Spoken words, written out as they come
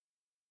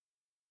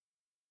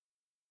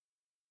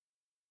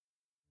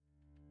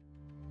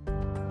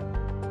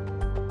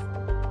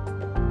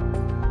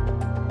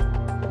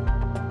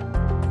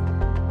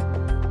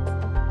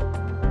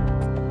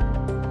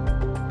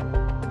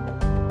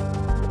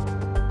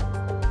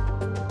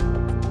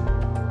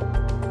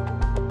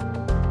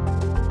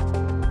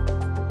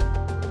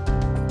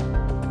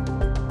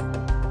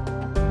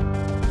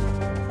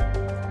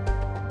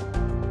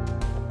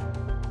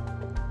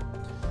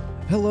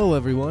Hello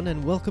everyone,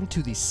 and welcome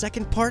to the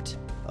second part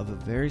of a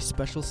very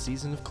special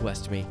season of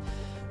Quest Me.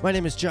 My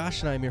name is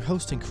Josh, and I am your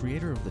host and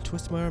creator of the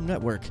Twist My Arm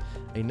Network,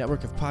 a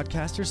network of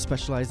podcasters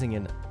specializing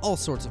in all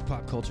sorts of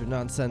pop culture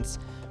nonsense.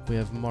 We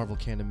have Marvel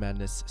Canon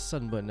Madness,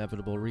 Sudden But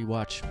Inevitable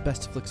Rewatch,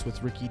 Best Flicks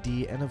with Ricky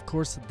D, and of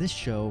course this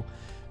show,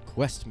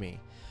 Quest Me.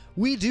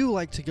 We do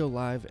like to go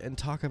live and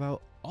talk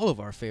about all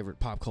of our favorite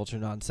pop culture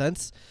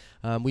nonsense.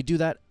 We do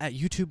that at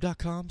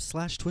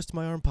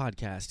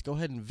youtube.com/twistmyarmpodcast. Go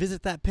ahead and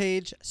visit that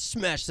page,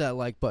 smash that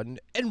like button,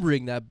 and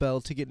ring that bell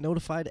to get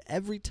notified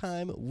every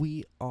time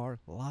we are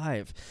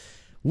live.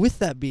 With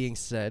that being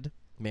said,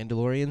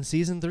 Mandalorian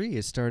Season 3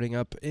 is starting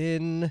up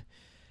in,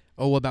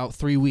 about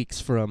 3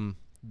 weeks from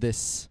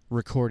this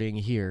recording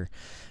here.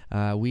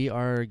 We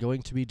are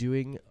going to be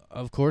doing,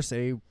 of course,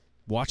 a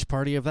watch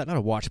party of that. Not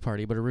a watch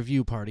party, but a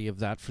review party of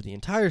that for the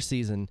entire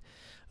season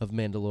of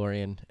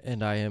Mandalorian,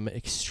 and I am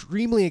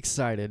extremely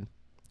excited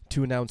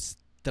to announce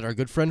that our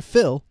good friend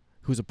Phil,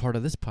 who's a part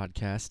of this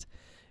podcast,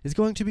 is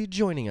going to be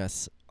joining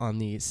us on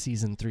the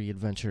Season 3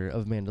 adventure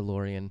of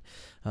Mandalorian.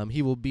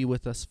 He will be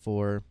with us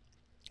for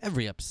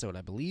every episode,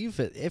 I believe.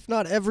 If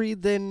not every,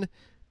 then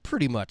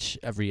pretty much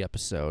every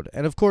episode.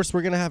 And of course,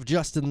 we're going to have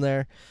Justin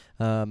there,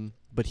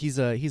 but he's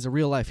a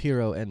real-life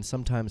hero and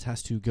sometimes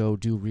has to go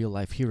do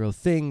real-life hero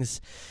things,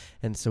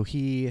 and so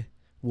he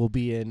will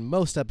be in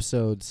most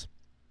episodes,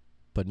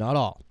 but not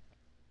all.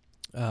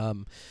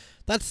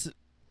 That's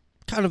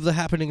kind of the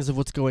happenings of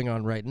what's going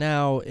on right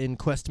now in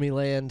Quest Me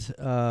Land.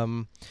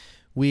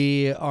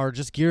 We are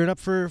just gearing up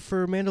for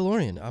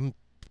Mandalorian. I'm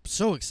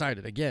so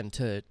excited again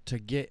to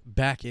get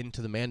back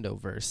into the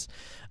Mandoverse.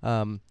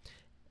 And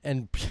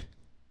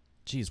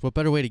geez, what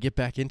better way to get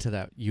back into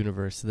that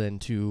universe than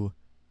to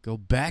go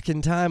back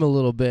in time a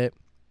little bit?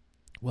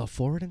 Well,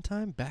 forward in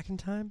time? Back in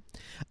time?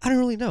 I don't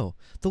really know.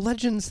 The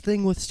Legends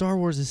thing with Star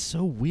Wars is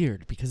so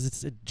weird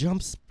because it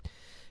jumps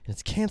and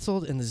it's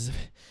canceled, and this.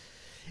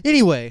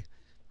 Anyway,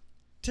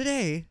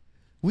 today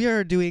we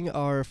are doing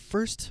our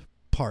first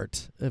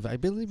part of, I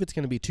believe it's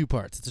going to be 2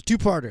 parts. It's a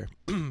 2-parter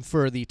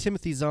for the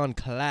Timothy Zahn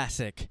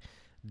classic,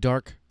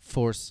 Dark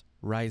Force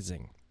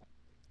Rising.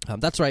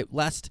 That's right.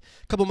 Last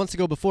couple months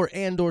ago, before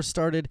Andor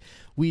started,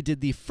 we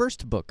did the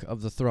first book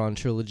of the Thrawn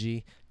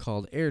trilogy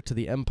called Heir to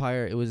the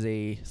Empire. It was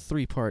a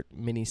 3-part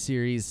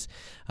miniseries.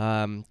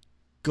 Go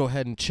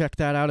ahead and check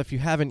that out if you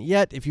haven't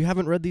yet. If you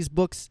haven't read these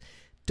books,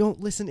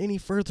 don't listen any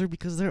further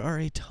because there are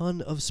a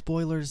ton of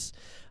spoilers,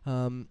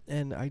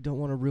 and I don't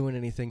want to ruin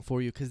anything for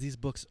you because these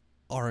books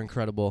are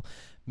incredible.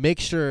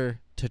 Make sure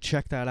to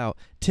check that out.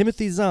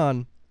 Timothy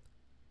Zahn,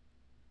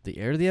 The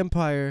Heir to the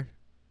Empire,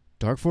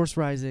 Dark Force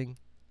Rising,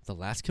 The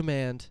Last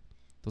Command.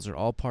 Those are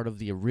all part of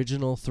the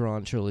original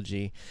Thrawn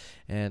trilogy,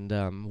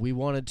 and we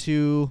wanted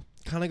to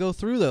kind of go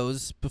through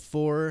those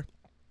before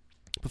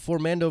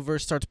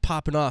Mandoverse starts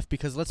popping off,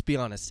 because let's be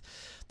honest,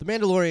 The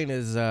Mandalorian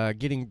is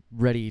getting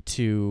ready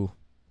to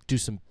do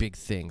some big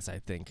things, I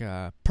think.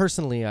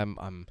 Personally,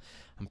 I'm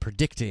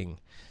predicting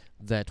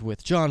that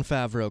with Jon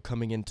Favreau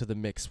coming into the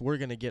mix, we're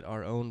going to get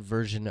our own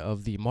version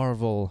of the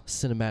Marvel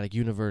Cinematic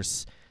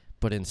Universe,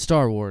 but in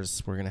Star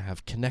Wars, we're going to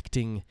have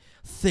connecting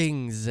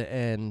things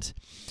and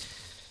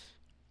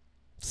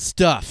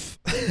stuff.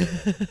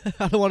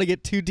 I don't want to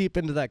get too deep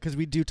into that because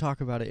we do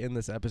talk about it in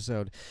this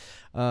episode.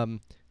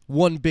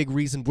 One big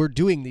reason we're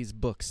doing these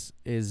books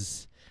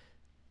is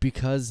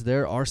because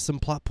there are some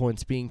plot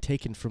points being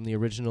taken from the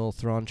original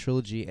Thrawn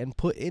trilogy and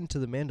put into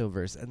the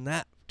Mandoverse, and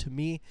that, to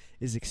me,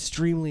 is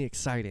extremely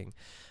exciting.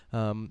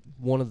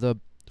 One of the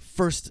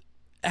first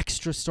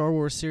extra Star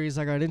Wars series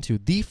I got into,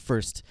 the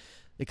first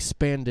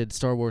expanded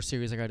Star Wars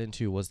series I got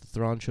into, was the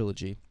Thrawn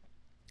trilogy,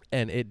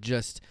 and it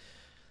just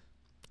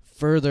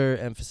further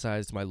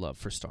emphasized my love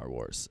for Star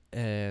Wars,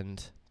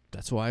 and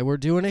that's why we're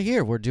doing it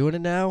here. We're doing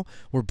it now.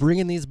 We're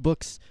bringing these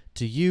books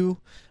to you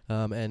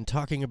and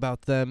talking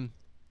about them,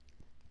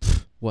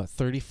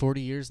 30,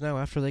 40 years now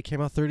after they came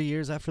out? 30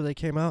 years after they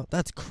came out?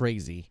 That's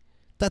crazy.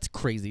 That's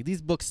crazy.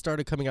 These books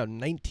started coming out in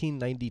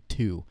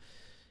 1992.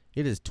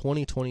 It is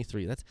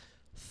 2023. That's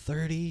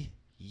 30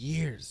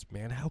 years,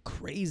 man. How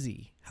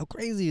crazy. How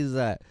crazy is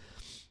that?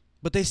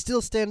 But they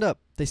still stand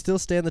up. They still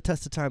stand the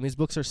test of time. These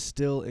books are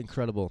still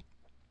incredible.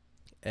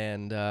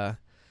 And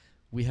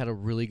we had a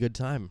really good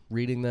time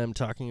reading them,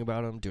 talking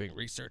about them, doing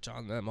research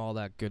on them, all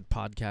that good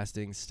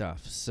podcasting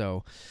stuff.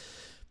 So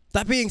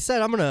that being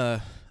said, I'm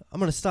gonna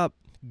stop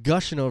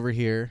gushing over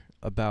here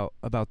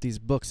about these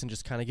books and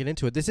just kind of get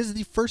into it. This is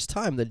the first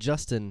time that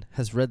Justin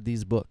has read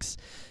these books,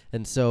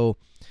 and so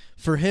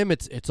for him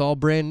it's all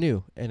brand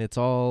new, and it's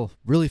all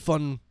really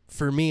fun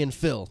for me and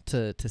Phil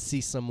to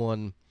see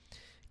someone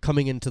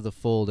coming into the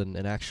fold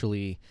and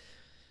actually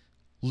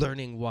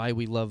learning why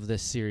we love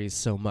this series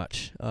so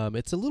much.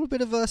 It's a little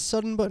bit of a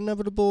sudden but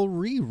inevitable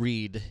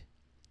reread,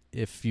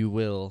 if you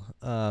will.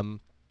 On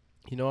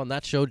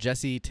that show,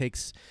 Jesse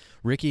takes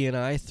Ricky and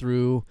I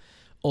through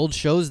old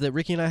shows that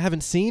Ricky and I haven't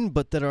seen,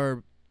 but that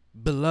are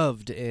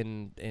beloved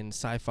in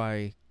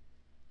sci-fi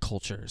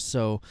culture.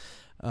 So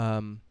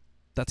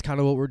that's kind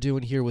of what we're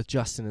doing here with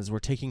Justin, is we're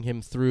taking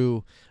him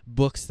through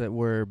books that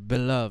were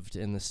beloved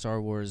in the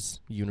Star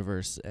Wars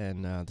universe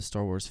and the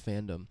Star Wars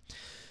fandom.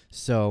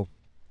 So,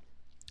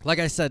 like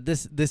I said,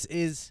 this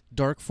is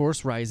Dark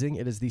Force Rising.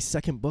 It is the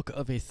second book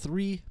of a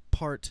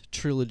 3-part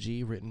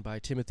trilogy written by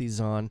Timothy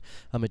Zahn.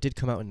 It did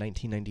come out in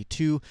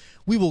 1992.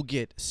 We will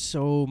get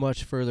so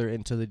much further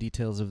into the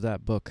details of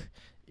that book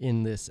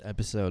in this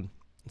episode,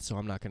 so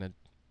I'm not going to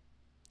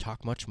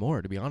talk much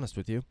more, to be honest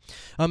with you.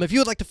 If you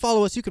would like to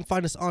follow us, you can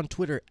find us on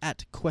Twitter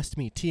at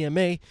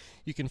QuestMeTMA.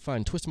 You can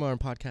find Twist My Arm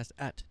Podcast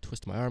at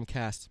Twist My Arm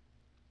Cast.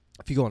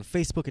 If you go on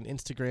Facebook and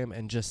Instagram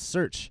and just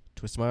search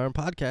Twist My Arm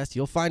Podcast,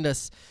 you'll find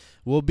us.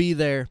 We'll be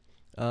there.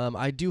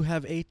 I do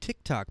have a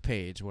TikTok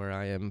page where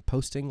I am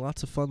posting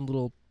lots of fun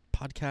little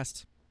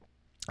podcast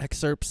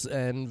excerpts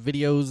and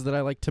videos that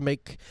I like to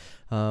make.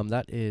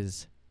 That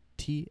is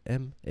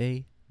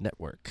TMA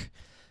Network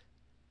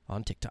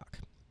on TikTok.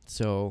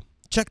 So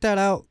check that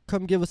out.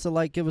 Come give us a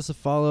like, give us a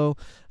follow.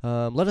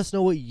 Let us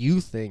know what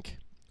you think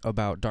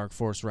about Dark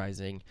Force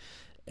Rising,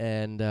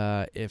 and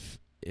if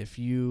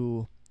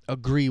you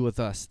agree with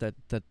us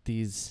that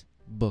these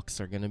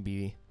books are going to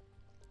be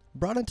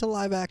brought into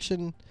live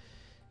action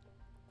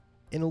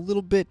in a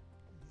little bit.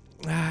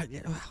 How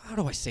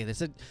do I say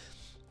this?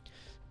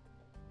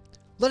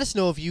 Let us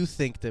know if you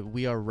think that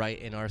we are right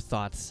in our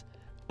thoughts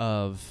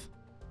of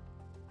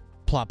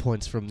plot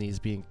points from these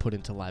being put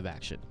into live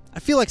action. I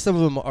feel like some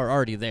of them are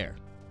already there,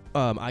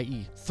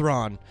 i.e.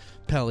 Thrawn,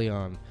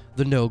 Pelion,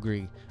 the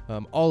Nogri,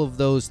 all of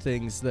those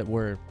things that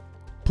were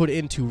put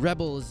into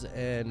Rebels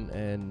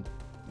and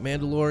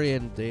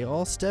Mandalorian, they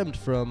all stemmed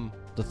from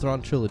the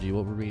Thrawn trilogy,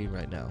 what we're reading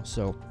right now.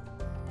 So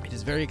it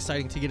is very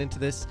exciting to get into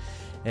this.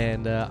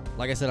 And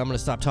like I said, I'm going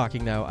to stop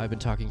talking now. I've been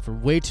talking for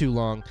way too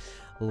long.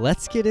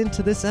 Let's get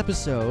into this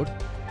episode,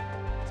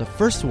 the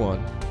first one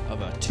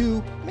of a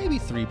 2, maybe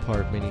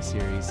 3-part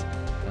miniseries,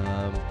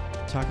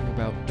 talking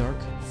about Dark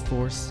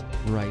Force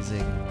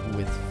Rising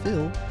with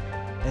Phil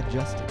and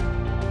Justin.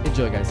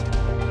 Enjoy, guys.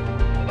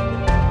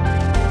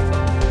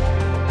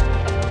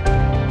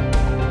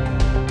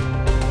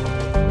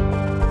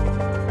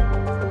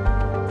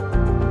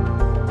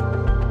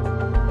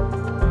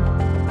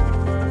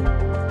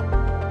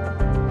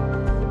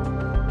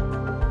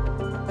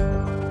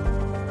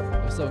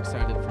 So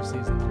excited for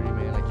season 3,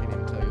 man. I can't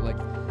even tell you. Like,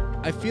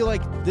 I feel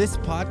like this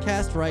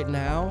podcast right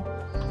now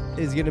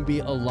is going to be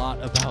a lot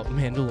about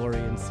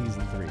Mandalorian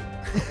season 3.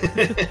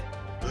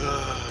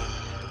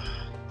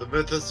 The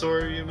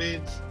Mythosaur, you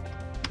mean?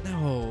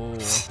 No.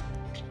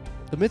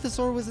 The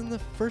Mythosaur was in the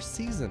first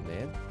season,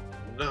 man.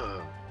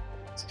 No.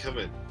 It's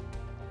coming.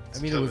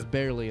 It was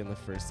barely in the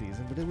first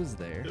season, but it was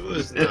there. It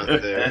was not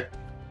there.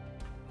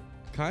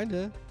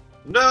 Kinda.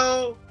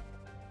 No!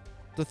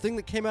 The thing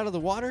that came out of the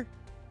water?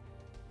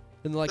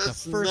 In like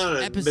That's the first not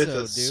a episode,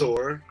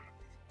 mythosaur. dude.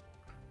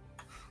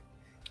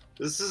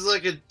 This is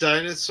like a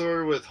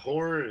dinosaur with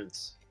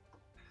horns.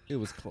 It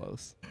was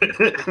close.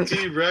 A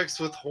T-Rex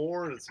with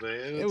horns,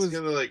 man. It's was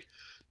gonna like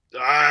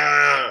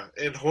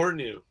and horn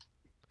you.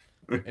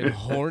 And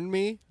horn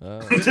me?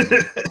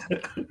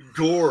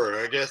 Gore,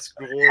 I guess.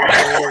 Gore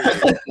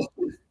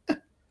you.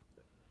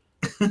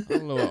 I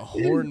don't know what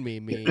horn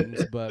me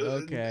means, but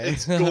okay.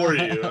 It's gore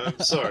you. I'm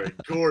sorry.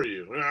 Gore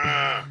you.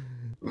 Yeah,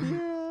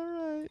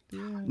 right.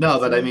 Yeah, No,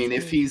 but I sounds mean,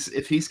 good.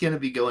 if he's gonna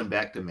be going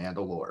back to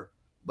Mandalore,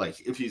 like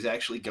if he's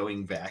actually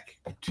going back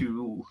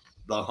to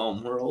the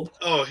home world,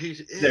 Oh, he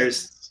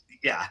is.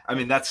 I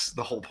mean that's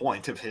the whole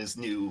point of his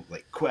new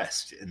like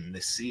quest in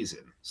this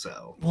season.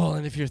 So Well,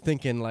 and if you're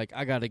thinking like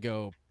I gotta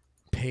go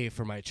pay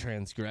for my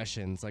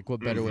transgressions, like what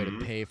better way to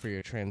Mhm. pay for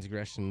your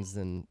transgressions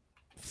than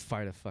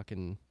fight a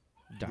fucking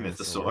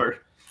dinosaur?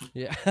 Mythosaur.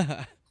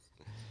 Yeah.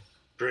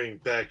 Bring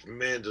back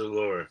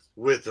Mandalore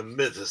with a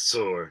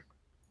mythosaur.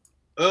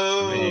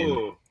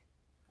 Oh,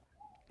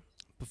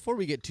 Before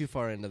we get too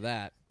far into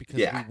that, because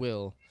Yeah. we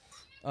will,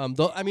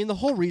 the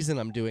whole reason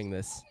I'm doing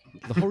this,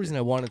 the whole reason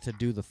I wanted to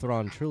do the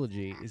Thrawn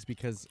trilogy is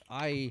because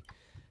I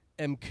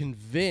am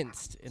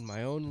convinced in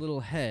my own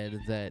little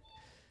head that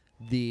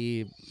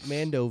the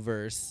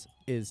Mandoverse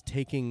is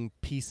taking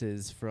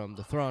pieces from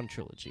the Thrawn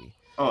trilogy.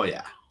 Oh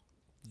yeah.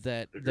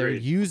 That they're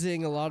Agreed.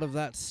 using a lot of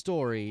that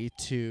story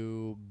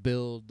to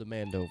build the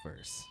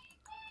Mandoverse.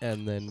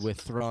 And then with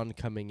Thrawn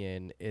coming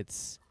in,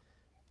 it's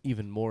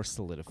even more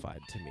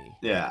solidified to me.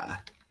 Yeah.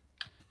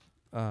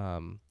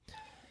 And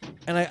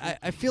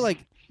I feel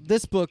like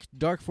this book,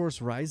 Dark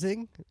Force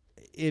Rising,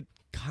 it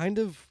kind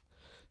of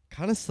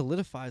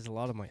solidifies a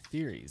lot of my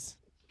theories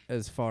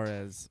as far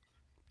as,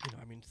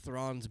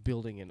 Thrawn's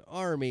building an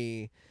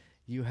army.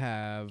 You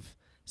have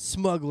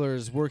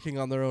smugglers working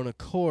on their own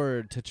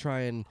accord to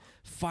try and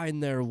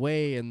find their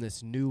way in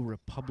this new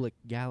Republic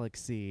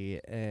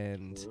galaxy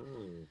and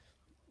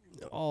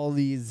all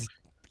these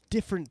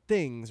different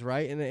things,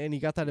 right? And you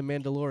got that in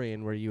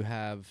Mandalorian where you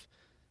have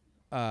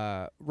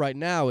right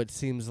now it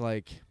seems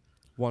like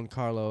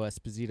Giancarlo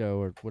Esposito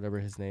or whatever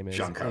his name is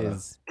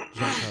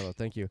Giancarlo,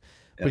 thank you.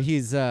 Yeah. But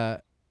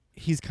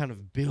he's kind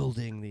of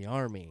building the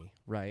army,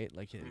 right?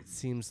 Like it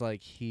seems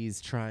like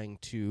he's trying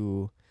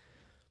to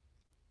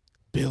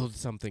build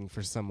something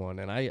for someone,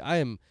 and I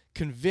am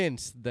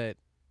convinced that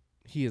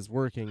he is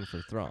working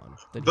for Thrawn.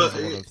 That But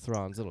he's one of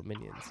Thrawn's little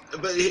minions.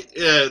 But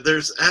yeah,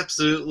 there's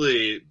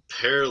absolutely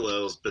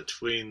parallels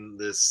between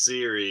this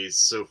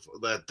series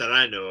that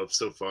I know of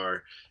so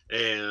far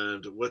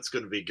and what's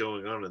going to be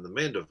going on in the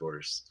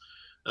Mandoverse.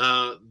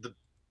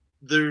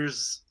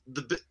 There's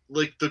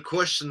the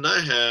question I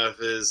have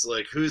is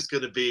like, who's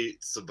going to be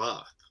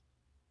Sabath?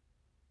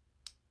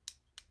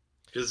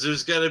 Because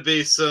there's got to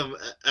be some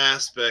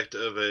aspect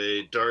of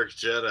a Dark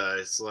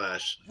Jedi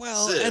slash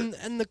Sith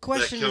and the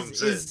question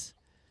comes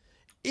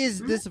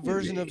is this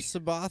version of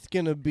Sabath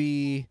gonna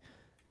be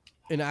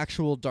an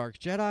actual Dark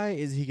Jedi?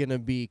 Is he gonna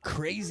be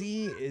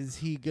crazy? Is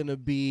he gonna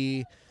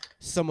be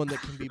someone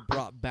that can be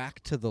brought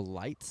back to the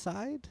light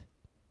side?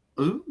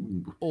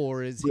 Ooh.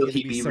 Or is he Will gonna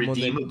he be be someone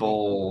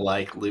redeemable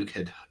like Luke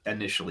had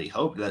initially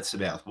hoped that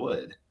Sabath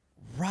would?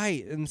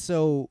 Right, and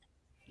so,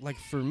 like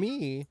for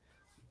me,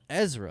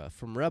 Ezra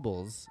from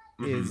Rebels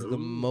is the Ooh.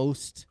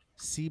 most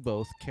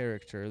Seaboth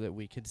character that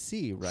we could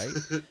see, right?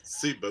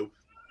 Sibo.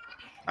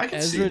 I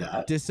can see Ezra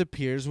that.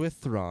 disappears with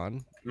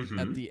Thrawn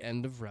Mhm. at the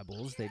end of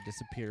Rebels. They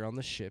disappear on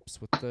the ships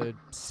with the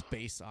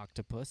space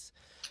octopus.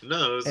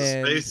 No, it was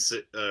And- a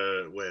space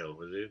whale,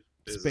 was it? It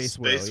was a Space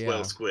whale, space yeah.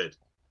 whale squid.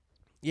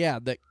 Yeah,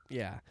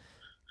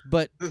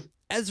 but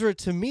Ezra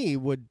to me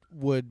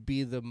would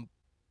be the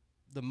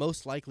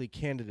most likely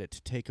candidate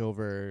to take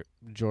over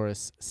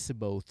Joruus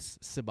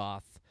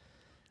Siboth,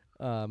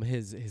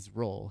 his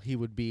role. He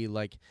would be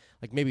like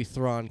maybe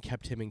Thrawn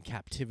kept him in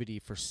captivity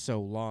for so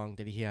long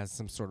that he has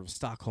some sort of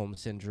Stockholm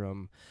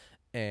syndrome,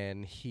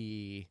 and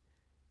he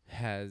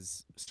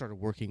has started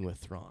working with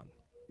Thrawn.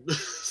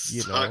 You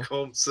know?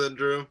 Stockholm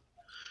syndrome.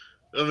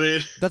 I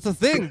mean, That's a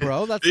thing,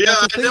 bro. That's yeah,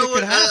 that's a I thing know that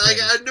could happen.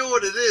 I know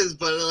what it is,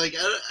 but like,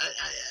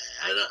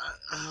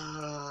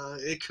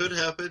 it could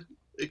happen.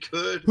 It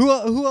could. Who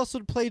else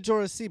would play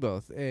Joruus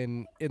Siboth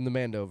in the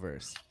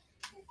Mandoverse?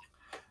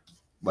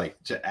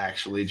 Like to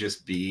actually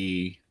just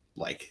be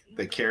like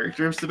the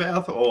character of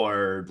Sabath,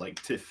 or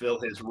like to fill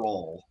his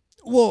role.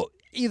 Well,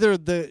 either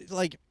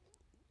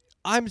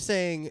I'm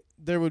saying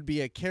there would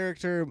be a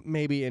character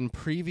maybe in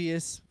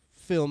previous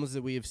films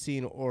that we have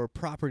seen or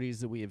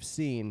properties that we have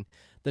seen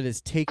that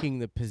is taking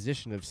the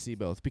position of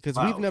Seaboth, because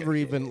we've never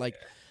even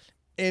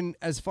and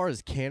as far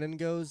as canon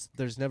goes,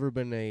 there's never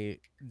been a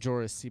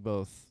Joruus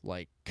Siboth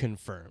like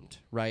confirmed,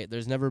 right?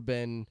 There's never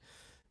been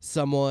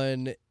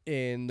someone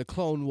in the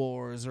Clone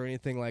Wars or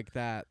anything like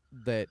that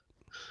that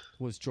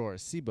was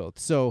Joruus Siboth.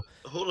 So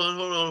Hold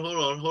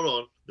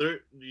on.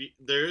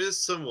 There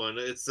is someone.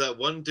 It's that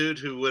one dude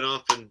who went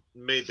off and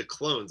made the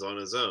clones on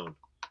his own.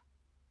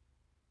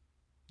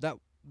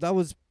 that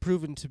was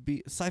proven to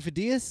be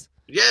Sifo-Dyas?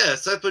 Yeah,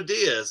 Sifo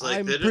Dyas. Like,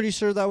 I'm pretty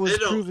sure that was they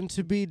don't- proven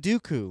to be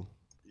Dooku.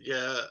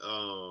 Yeah.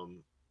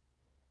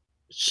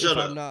 Shut if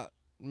up. I'm not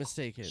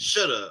mistaken.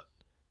 Shut up.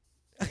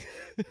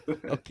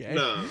 Okay.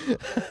 No.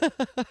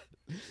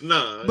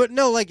 No. But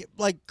no, like,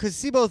 cause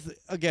Seaboth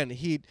again,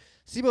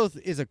 Seaboth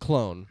is a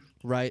clone,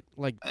 right?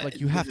 Like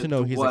you have to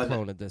know the he's a one-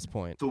 clone at this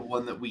point. The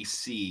one that we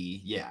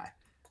see, yeah,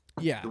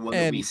 Yeah, the one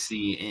that we and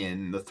see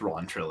in the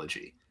Thrawn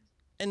trilogy.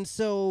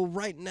 so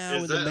right now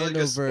Is in the that like a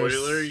Mandoverse,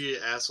 spoiler, you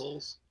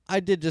assholes? I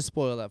did just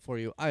spoil that for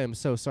you. I am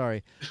so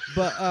sorry,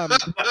 but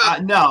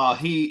No,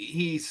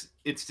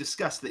 it's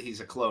discussed that he's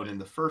a clone in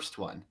the first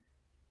one.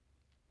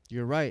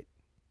 you're right.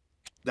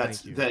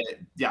 That's Thank you. that.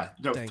 Yeah,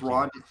 no. Thank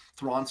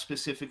Thrawn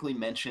specifically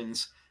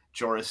mentions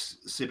Joruus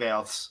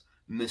Siboth's Clones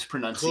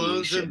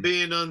mispronunciation. and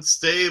being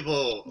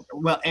unstable.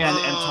 Well, and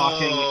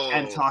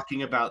Oh.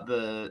 talking about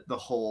the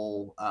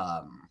whole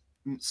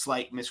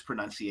slight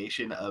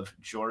mispronunciation of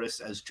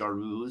Joruus as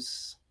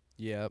Jaruz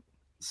Yep.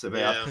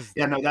 Siboth.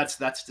 Yeah, no,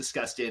 that's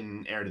discussed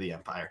in Heir to the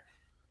Empire.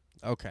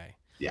 Okay.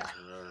 Yeah,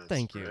 That's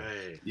Thank you.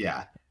 right.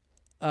 yeah.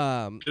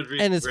 Good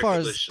And as far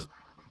recollection.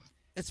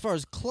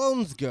 as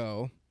clones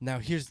go, now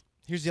here's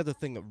the other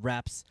thing that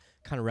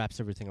kind of wraps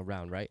everything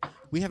around, right?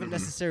 We haven't Mhm.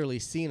 necessarily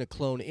seen a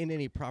clone in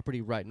any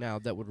property right now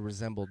that would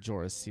resemble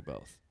Joruus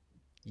Siboth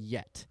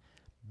yet.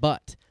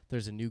 But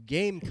there's a new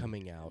game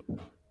coming out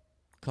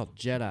called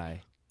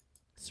Jedi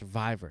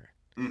Survivor.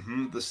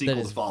 The sequel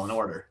is to Fallen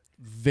Order.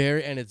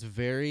 It's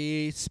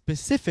very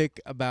specific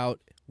about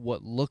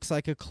what looks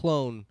like a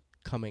clone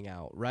coming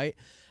out, right?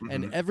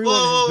 And Mhm. everyone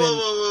has been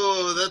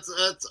Whoa.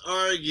 That's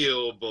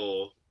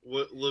arguable.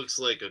 What looks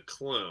like a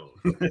clone.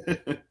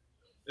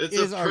 It's It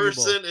a is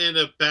arguable. person in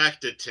a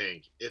Bacta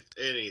tank, if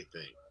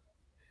anything.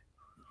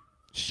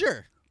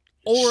 sure,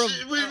 or What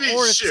do you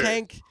mean, a sure?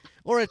 tank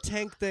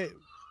that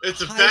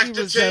It's a highly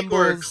Bacta tank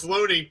or a resembles-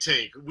 cloning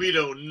tank. We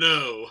don't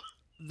know.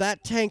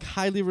 that tank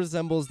highly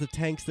resembles the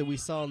tanks that we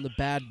saw in the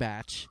Bad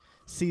Batch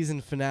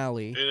season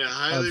finale. And it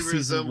highly Of season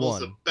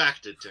resembles a one.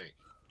 Bacta tank.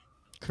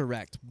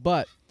 Correct.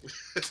 But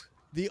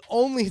the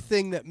only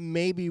thing that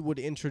maybe would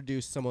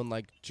introduce someone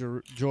like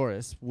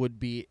Joruus would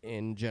be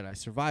in Jedi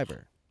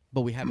Survivor.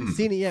 But we haven't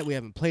seen it yet. We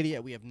haven't played it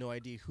yet. We have no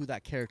idea who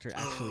that character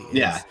actually is.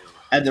 Yeah.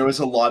 And there was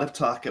a lot of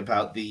talk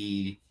about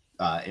the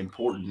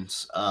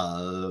importance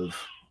of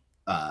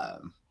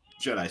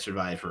Jedi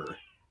Survivor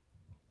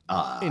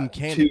In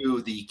canon.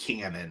 to the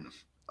canon,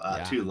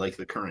 Yeah. to like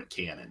the current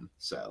canon.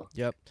 So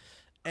Yep.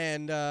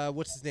 And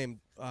what's his name?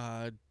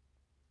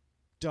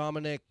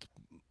 Dominic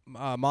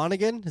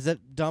Monaghan? Is that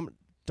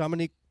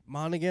Dominic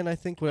Monaghan? I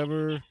think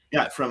whatever.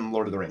 yeah, from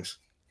Lord of the Rings.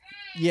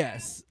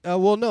 Yes.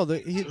 Well, no, the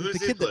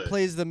Who's he kid that play?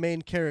 plays the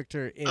main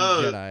character in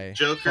Oh, Jedi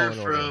Joker Fallen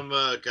Order.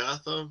 from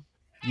Gotham.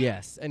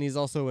 Yes, and he's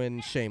also in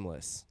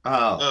Shameless.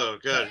 Oh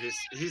god,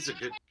 he's a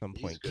good. At some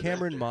he's point, a good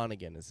Cameron actor.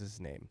 Monaghan is his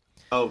name.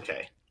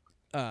 Okay.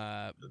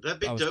 That'd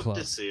be I was dope to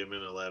close. see him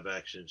in a live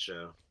action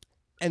show.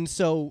 And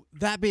so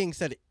that being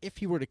said, if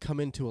he were to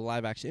come into a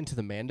live action into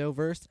the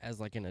Mandoverse as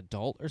like an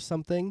adult or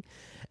something,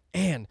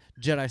 and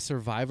Jedi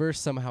Survivor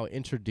somehow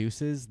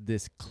introduces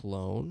this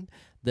clone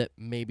that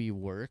maybe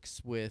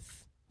works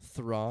with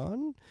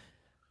Thrawn,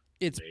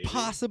 it's Maybe.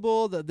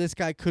 possible that this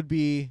guy could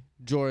be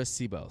Jorah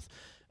Seaboth.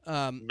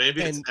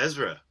 Maybe it's and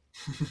Ezra.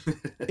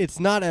 it's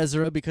not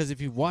Ezra, because if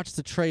you watch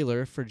the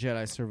trailer for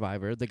Jedi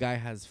Survivor, the guy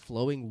has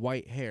flowing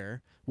white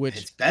hair, which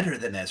It's better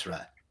than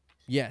Ezra.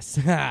 yes,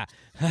 that's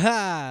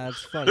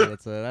funny.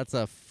 That's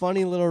a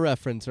funny little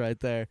reference right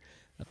there.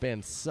 That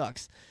band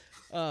sucks.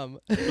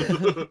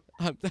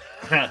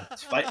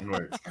 It's fighting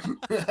words.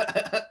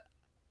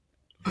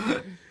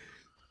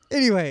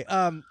 Anyway,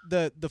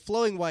 the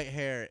flowing white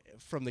hair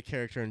from the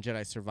character in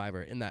Jedi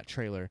Survivor in that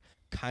trailer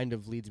kind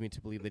of leads me to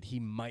believe that he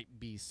might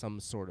be some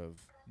sort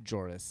of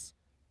Joris,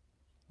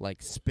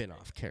 like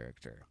spin-off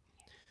character.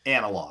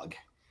 Analog.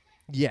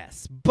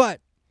 Yes, but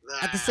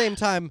at the same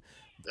time,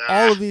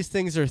 all of these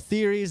things are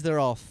theories. They're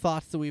all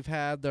thoughts that we've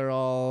had. They're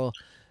all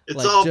It's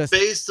like, all just-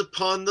 based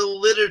upon the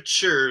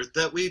literature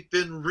that we've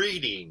been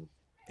reading.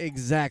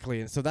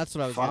 exactly. And so that's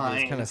what I was going to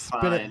do, is kind of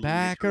spin Fine, it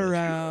back literature.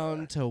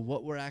 around to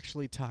what we're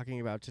actually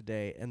talking about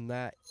today, and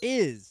that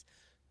is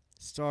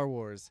Star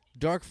Wars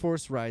Dark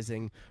Force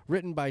Rising,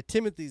 written by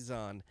Timothy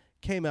Zahn,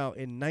 came out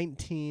in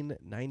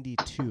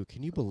 1992.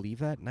 Can you believe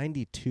that?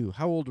 92.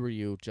 How old were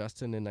you,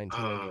 Justin, in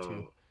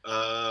 1992?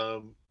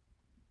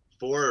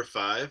 4 or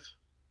 5.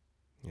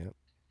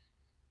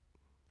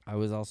 I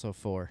was also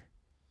 4.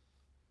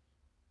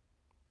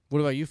 What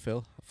about you,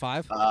 Phil?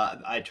 5?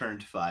 I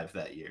turned 5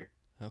 that year.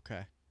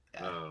 Okay.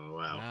 Yeah. Oh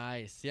wow.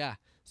 Nice. Yeah.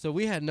 So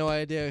we had no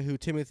idea who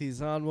Timothy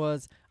Zahn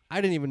was. I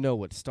didn't even know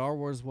what Star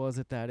Wars was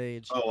at that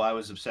age. Oh, I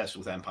was obsessed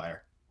with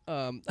Empire.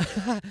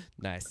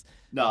 Nice.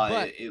 No,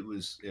 But- it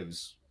was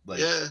like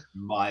Yeah.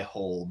 my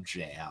whole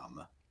jam.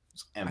 It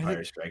was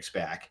Empire Strikes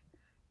Back.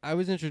 I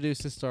was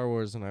introduced to Star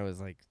Wars when I was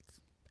like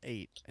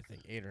 8, I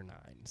think 8 or 9.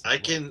 I something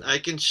like can I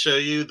can show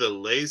you the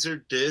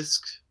laser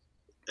disc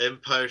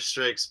Empire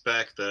Strikes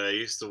Back that I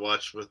used to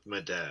watch with my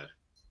dad.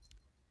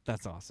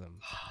 That's awesome.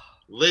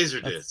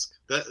 Laser That's- disc.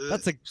 That's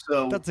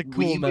That's a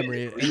cool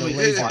memory. We and a would,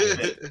 laser watch disc.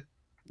 it.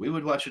 We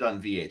would watch it on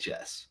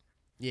VHS,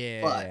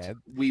 Yeah. but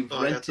we Oh,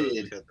 I got those,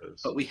 rented. got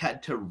those. But we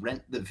had to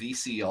rent the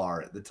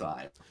VCR at the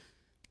time.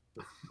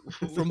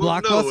 From No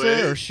Blockbuster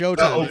way. or Showtime?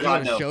 Oh, Were you God,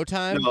 on no.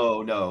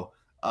 Showtime? No.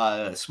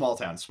 Small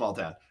town,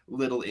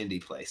 little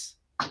indie place,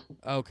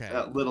 Okay.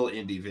 little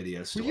indie video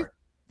Were store. you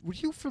were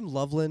you from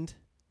Loveland?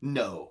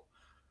 No.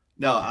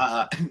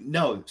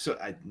 No. So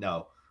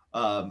no.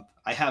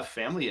 I have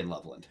family in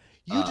Loveland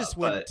You just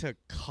went but- to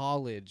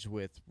college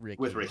with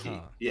Ricky. with Ricky.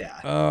 huh? Yeah.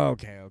 Oh,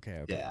 okay.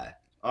 Yeah.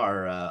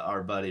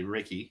 Our buddy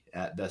Ricky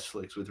at Best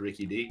Flicks with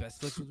Ricky D. Best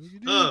flicks with Ricky.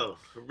 Oh,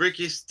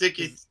 Ricky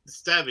Sticky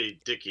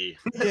Stabby Dicky.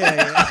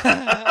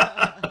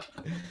 Yeah.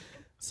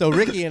 So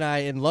Ricky and I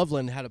in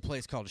Loveland had a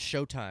place called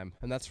Showtime,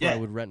 and that's where I Yeah.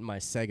 would rent my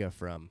Sega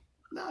from.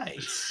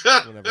 Nice.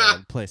 Whenever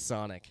I'd play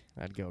Sonic,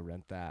 I'd go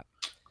rent that.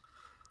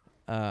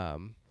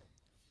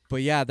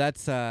 But yeah,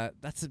 that's a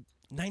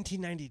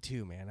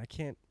 1992, man. I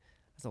can't.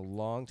 That's a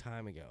long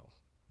time ago.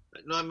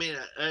 No, I mean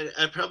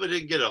I probably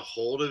didn't get a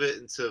hold of it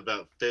until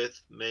about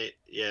fifth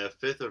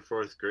or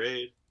fourth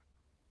grade.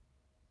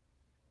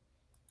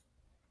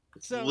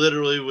 It's So-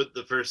 literally with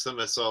the first time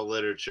I saw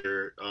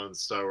literature on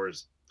Star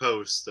Wars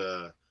post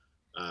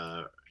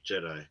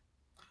Jedi.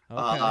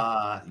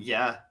 Okay.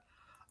 Yeah.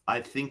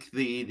 I think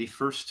the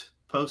first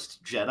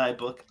post Jedi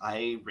book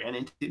I ran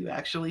into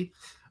actually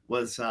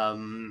was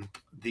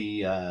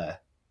the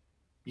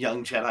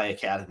Young Jedi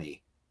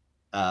Academy,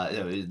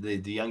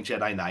 the Young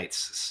Jedi Knights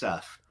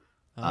stuff.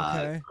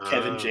 Okay.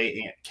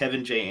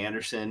 Kevin J.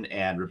 Anderson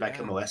and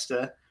Rebecca Yeah.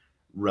 Moesta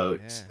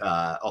wrote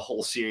Yeah. a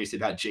whole series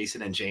about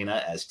Jason and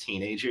Jaina as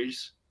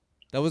teenagers.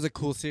 That was a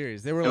cool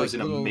series. They were It like was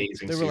an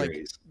amazing they were like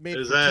series. made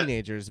Is for that-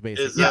 teenagers,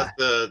 basically. Is that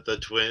the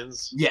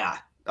twins? Yeah.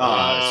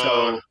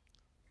 Oh.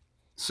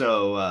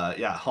 So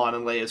Han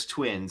and Leia's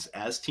twins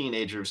as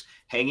teenagers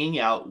hanging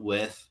out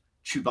with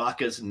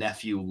Chewbacca's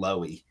nephew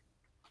Loey.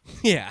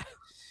 Yeah,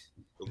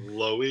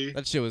 Loey?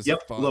 that shit was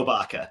Yep, fun.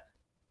 Lobaka.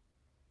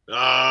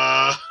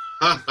 Ah.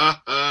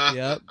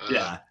 Yep.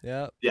 Yeah,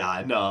 Yep.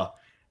 yeah, no.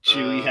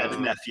 Chewie had a Uh,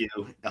 nephew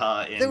in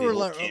They the were old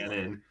like- What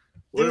canon.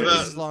 They were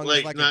about as long like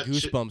as like a not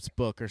Goosebumps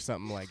book or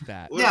something like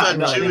that. What Yeah, about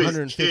no, Like Chewie's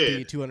 150,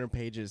 kid? 200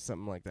 pages,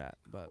 something like that.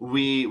 But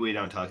We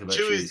don't talk about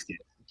Chewie's- Chewie's kid.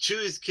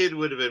 Chewie's kid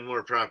would have been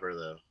more proper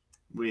though.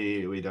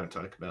 We don't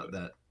talk about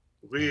that.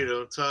 We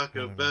don't talk I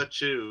don't know. about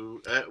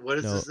you. What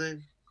is No. his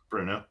name?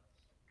 Bruno.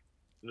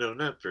 No,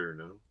 not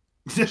Bruno.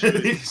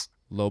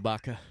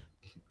 Lobaka.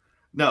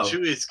 No.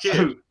 Chewie's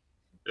kid.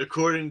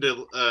 According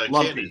to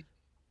Lumpy.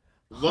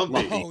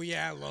 Lumpy. Oh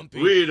yeah, Lumpy.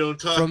 We don't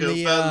talk From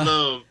about the,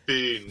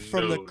 Lumpy.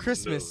 From the No,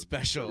 Christmas no.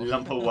 special.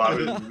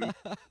 Lumpawaru.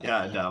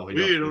 Yeah, no. We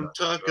don't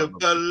talk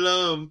about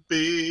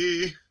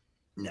Lumpy.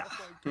 Nah.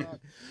 Oh my God.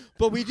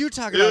 But we do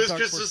talk It about was Dark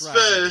Christmas Force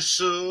Rising.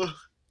 special.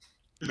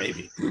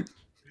 Maybe.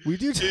 We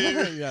do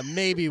talk, yeah,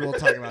 maybe we'll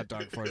talk about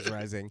Dark Force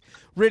Rising.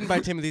 Written by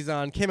Timothy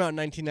Zahn, came out in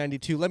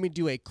 1992. Let me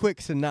do a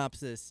quick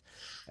synopsis,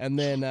 and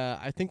then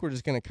I think we're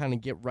just going to kind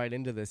of get right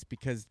into this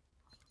because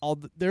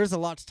there's a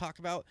lot to talk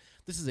about.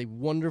 This is a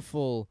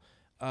wonderful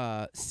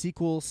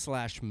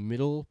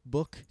sequel/middle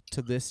book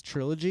to this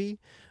trilogy.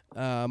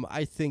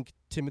 I think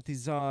Timothy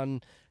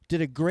Zahn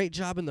did a great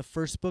job in the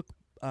first book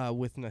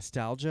with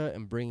nostalgia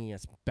and bringing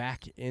us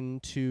back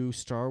into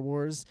Star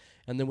Wars.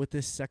 And then with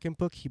this second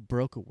book, he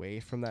broke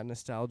away from that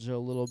nostalgia a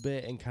little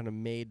bit and kind of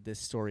made this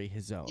story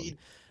his own.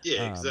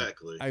 Yeah,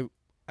 exactly.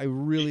 I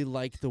really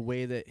like the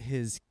way that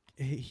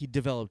he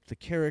developed the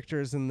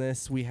characters in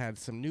this. We had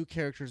some new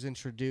characters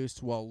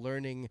introduced while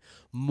learning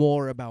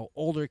more about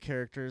older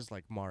characters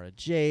like Mara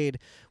Jade.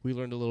 We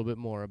learned a little bit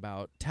more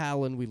about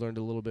Talon. We learned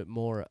a little bit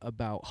more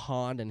about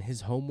Han and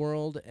his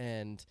homeworld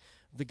and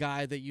the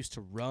guy that used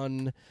to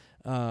run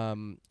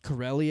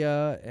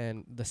Corellia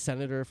and the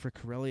senator for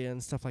Corellia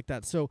and stuff like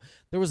that. So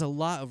there was a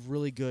lot of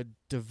really good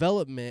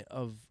development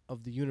of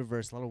the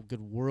universe, a lot of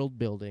good world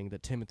building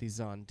that Timothy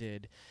Zahn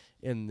did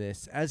in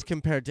this as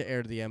compared to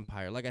Heir to the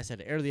Empire. Like I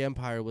said, Heir to the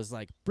Empire was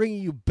like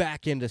bringing you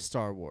back into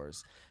Star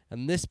Wars.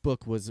 And this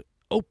book was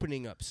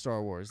opening up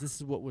Star Wars. This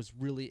is what was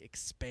really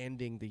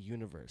expanding the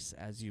universe,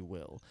 as you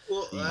will.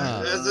 Well,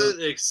 as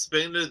it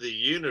expanded the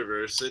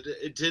universe,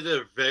 it did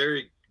a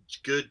very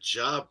good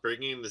job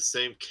bringing the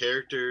same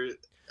character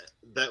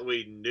that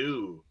we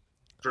knew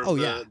from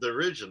the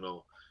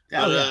original.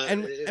 Yeah, but,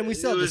 and we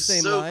still have the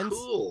same lines.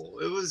 Cool.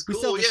 It was cool. We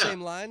still have the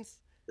same lines.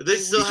 They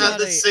still had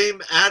the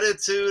same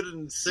attitude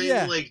and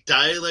same like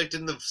dialect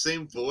and the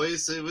same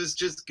voice. It was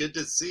just good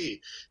to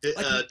see.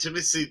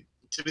 Timothy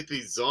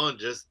Zahn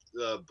just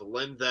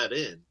blend that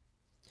in.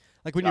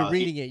 Like when you're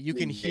reading it, you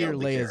can hear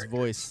Leia's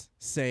voice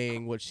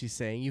saying what she's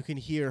saying. You can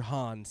hear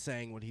Han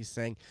saying what he's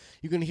saying.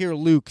 You can hear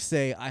Luke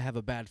say, "I have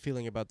a bad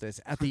feeling about this"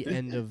 at the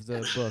end of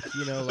the book.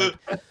 You know,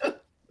 like,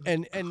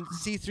 and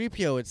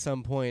C-3PO at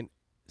some point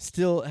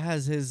still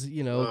has his,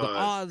 the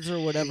odds or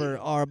whatever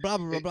are blah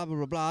blah blah blah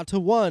blah blah to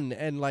 1,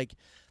 and like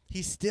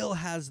he still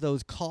has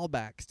those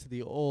callbacks to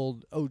the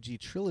old OG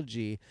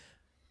trilogy,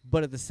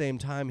 but at the same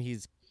time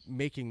he's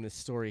making this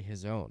story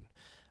his own,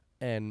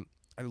 and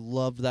I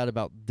love that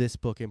about this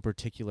book in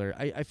particular.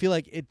 I feel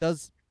like it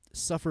does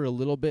suffer a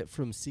little bit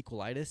from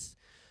sequelitis,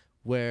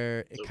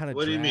 where it kind of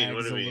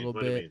drags a little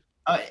bit.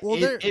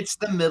 It's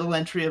the middle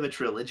entry of a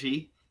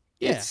trilogy.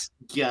 Yeah.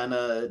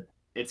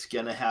 It's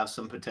gonna have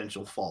some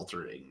potential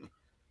faltering,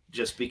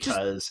 just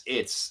because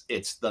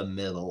it's the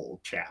middle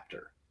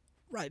chapter.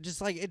 Right,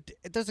 just like it.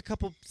 There's a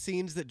couple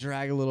scenes that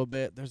drag a little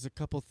bit. There's a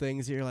couple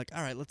things that you're like,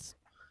 all right, let's.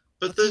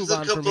 But there's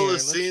a couple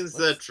of scenes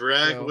that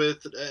drag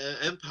with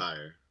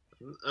Empire.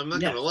 I'm not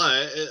gonna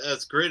lie.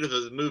 As great of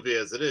a movie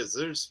as it is,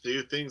 there's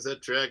few things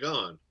that drag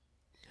on.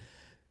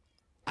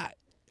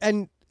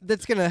 And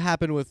that's gonna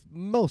happen with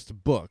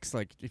most books.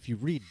 Like if you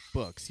read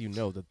books, you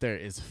know that there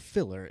is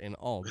filler in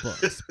all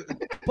books.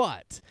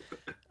 But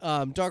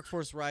Dark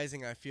Force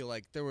Rising, I feel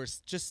like there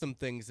was just some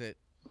things that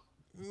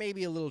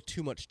maybe a little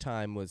too much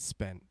time was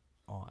spent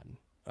on.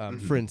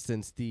 For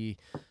instance, the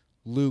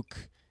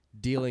Luke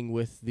dealing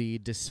with the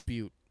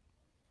dispute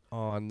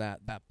on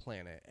that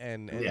planet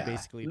and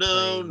basically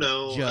playing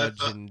judge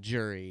and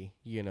jury,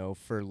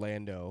 for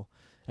Lando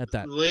at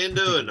that.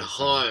 Lando and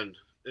Han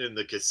in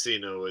the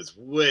casino is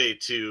way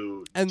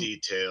too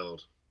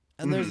detailed.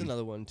 And there's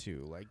another one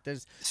too. Like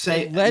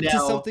it led to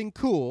something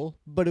cool,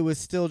 but it was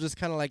still just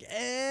kind of like,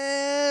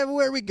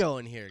 where are we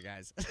going here,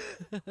 guys?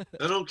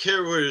 I don't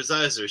care where his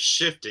eyes are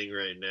shifting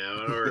right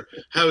now, or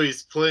how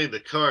he's playing the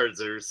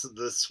cards, or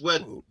the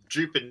sweat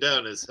drooping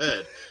down his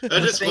head. I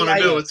just want to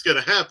know what's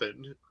going to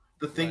happen.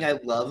 The thing I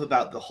love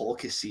about the whole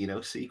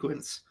casino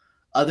sequence,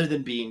 other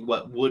than being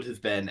what would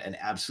have been an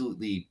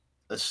absolutely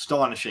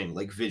astonishing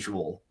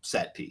visual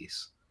set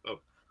piece,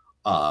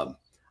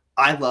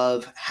 I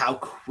love how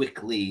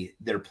quickly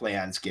their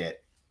plans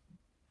get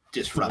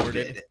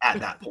disrupted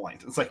at that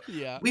point. It's like,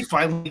 we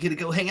finally get to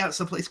go hang out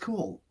someplace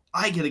cool.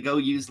 I get to go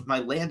use my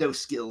Lando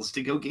skills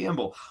to go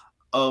gamble.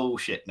 Oh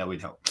shit, no we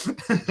don't.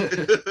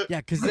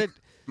 Because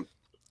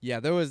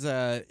there was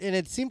and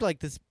it seemed like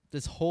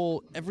this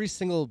whole every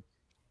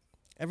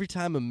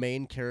time a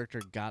main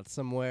character got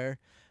somewhere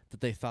that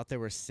they thought they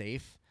were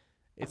safe,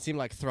 it seemed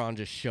like Thrawn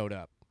just showed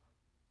up.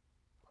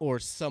 Or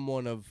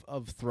someone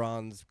of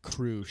Thrawn's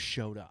crew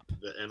showed up.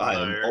 I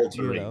am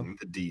altering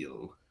the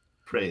deal.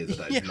 Pray that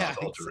I do not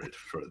alter it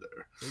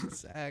further.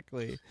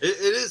 Exactly.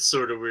 It is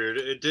sort of weird.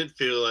 It did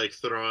feel like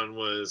Thrawn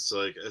was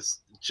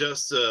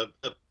just a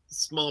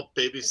small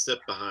baby step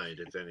behind,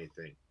 if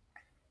anything.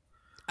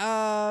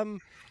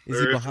 Is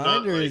Or he if behind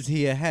not, or like, is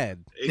he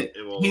ahead?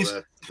 well, He's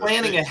that's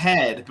planning it.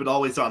 ahead, but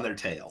always on their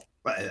tail.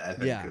 I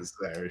think Yeah. is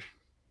there.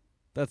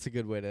 That's a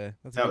good way to.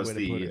 That's a That good was way to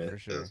the, put it for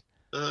sure.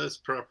 It's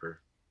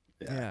proper.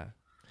 Yeah.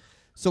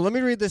 So let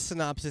me read this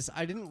synopsis.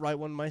 I didn't write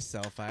one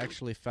myself. I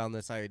actually found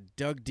this. I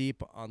dug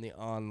deep on the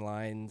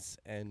onlines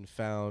and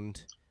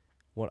found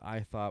what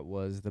I thought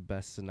was the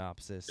best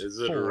synopsis. Is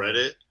it for-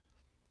 Reddit?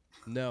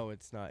 No,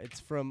 it's not. It's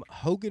from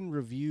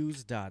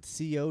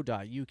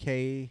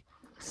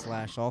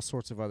hoganreviews.co.uk / all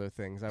sorts of other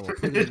things. I will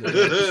put it in the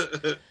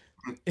notes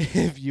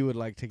if you would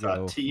like to go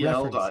reference it.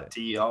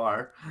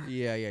 .tl.dr.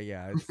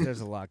 Yeah.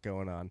 There's a lot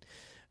going on.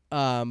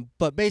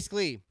 But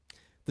basically,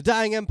 the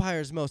dying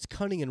empire's most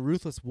cunning and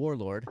ruthless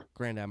warlord,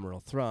 Grand Admiral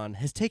Thrawn,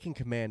 has taken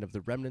command of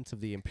the remnants of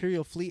the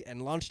Imperial fleet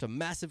and launched a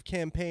massive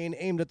campaign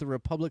aimed at the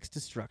Republic's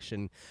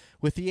destruction.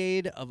 With the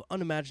aid of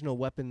unimaginable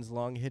weapons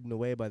long hidden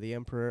away by the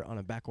Emperor on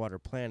a backwater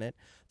planet,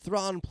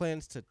 Thrawn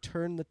plans to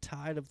turn the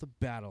tide of the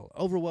battle,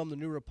 overwhelm the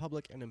New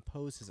Republic, and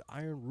impose his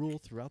iron rule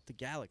throughout the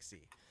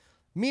galaxy.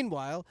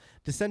 Meanwhile,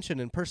 dissension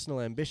and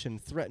personal ambition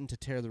threaten to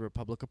tear the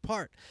Republic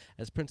apart,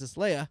 as Princess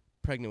Leia,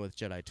 pregnant with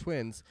Jedi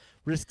twins,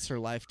 risks her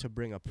life to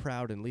bring a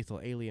proud and lethal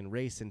alien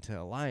race into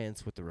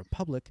alliance with the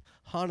Republic.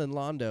 Han and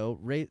Lando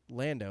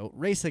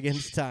race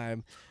against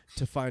time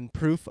to find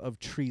proof of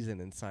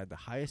treason inside the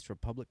highest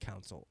Republic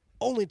Council,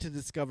 only to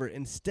discover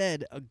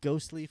instead a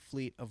ghostly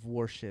fleet of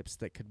warships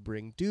that could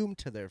bring doom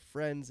to their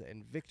friends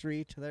and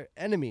victory to their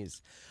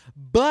enemies.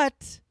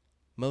 But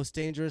most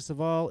dangerous of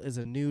all is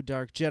a new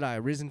dark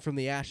Jedi risen from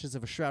the ashes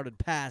of a shrouded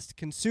past,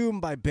 consumed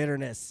by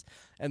bitterness,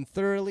 and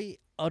thoroughly,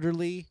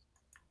 utterly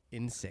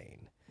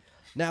insane.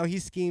 Now he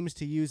schemes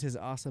to use his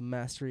awesome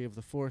mastery of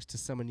the Force to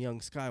summon young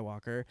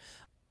Skywalker,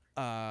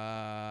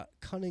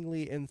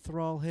 cunningly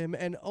enthrall him,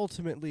 and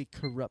ultimately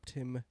corrupt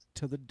him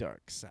to the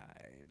dark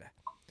side.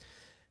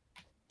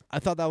 I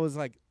thought that was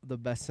like the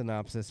best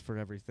synopsis for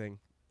everything.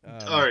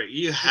 All right,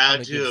 you had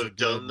kinda to gives a have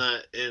done good-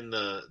 that in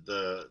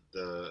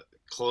the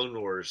Clone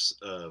Wars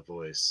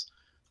voice.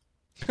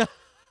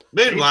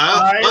 Meanwhile,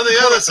 Dateline on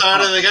the other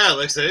side of the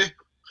galaxy.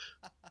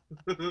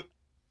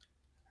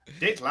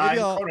 Dateline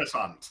I'll-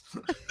 Coruscant.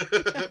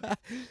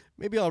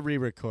 Maybe I'll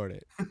re-record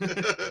it.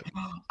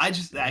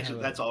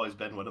 That's always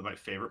been one of my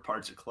favorite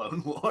parts of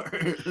Clone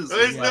Wars.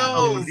 I know,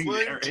 How he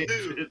mine narrated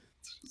too. it.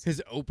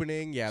 His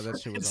opening, yeah, that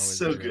shit was It's always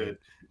so great. good.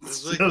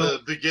 It's like So- the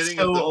beginning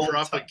so of the old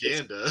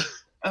propaganda.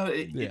 Oh,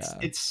 Yeah.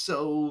 it's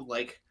so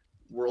like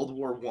World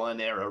War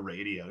I era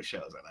radio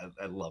shows, and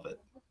I love it.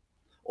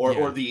 Or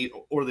Yeah.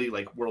 or the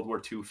like World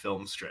War II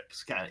film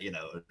strips, kind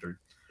of, or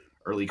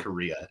early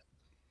Korea.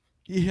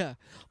 Yeah.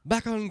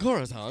 Back on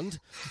Coruscant,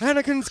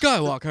 Anakin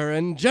Skywalker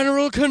and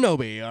General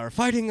Kenobi are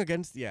fighting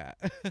against... Yeah.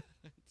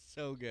 It's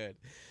so good.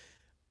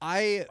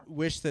 I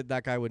wish that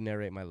guy would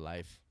narrate my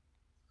life.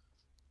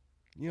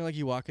 You know, like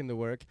you walk into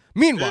work.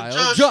 Meanwhile,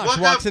 Josh Josh woke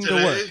walks up into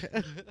today.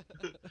 work.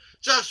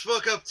 Josh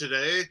woke up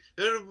today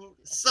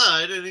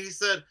inside and he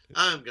said,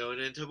 I'm going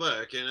into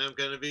work and I'm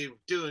going to be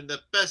doing the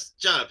best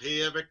job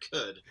he ever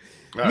could.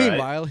 All right.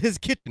 Meanwhile, his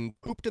kitten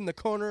pooped in the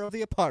corner of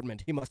the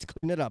apartment. He must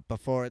clean it up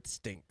before it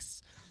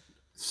stinks.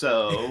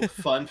 So,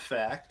 fun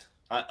fact.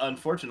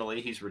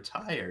 Unfortunately, he's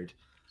retired.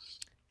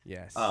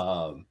 Yes.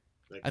 Um,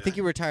 I think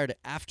he retired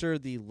after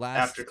the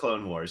last... after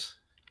Clone Wars.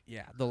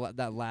 Yeah,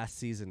 that last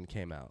season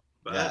came out.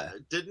 Yeah.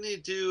 Didn't he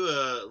do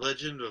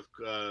Legend of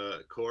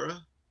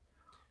Korra?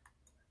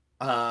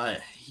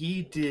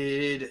 He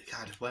did.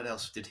 God, what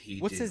else did he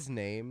do? What's his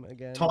name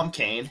again? Tom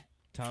Kane.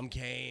 Tom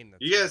Kane.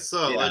 that's You right. guys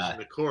saw Yeah.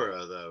 Legend of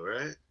Korra, though,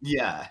 right?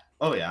 Yeah.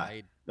 Oh yeah.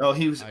 I- No,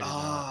 he was. I did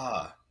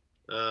not.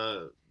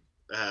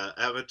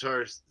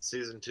 Avatar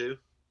season 2.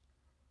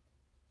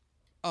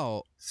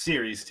 Oh,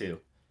 Series 2.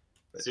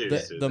 Series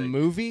the 2, thank you.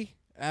 movie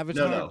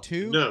Avatar No.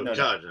 2? No, No.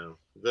 God, no.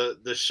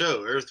 The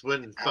show Earth,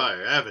 Wind, and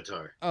Fire,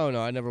 Avatar. Oh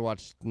no, I never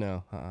watched.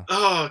 No.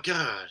 Oh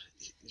God,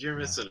 you're Yeah.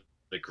 missing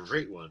a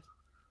great one.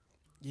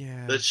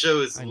 Yeah. That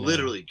show is I know.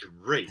 literally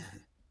great.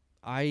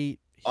 I.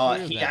 hear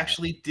He that.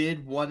 actually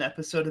did one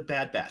episode of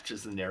Bad Batch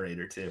as the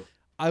narrator too.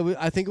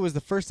 I think it was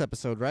the first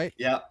episode, right?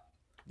 Yeah.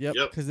 Yep.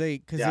 Yep. Because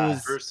it Yeah.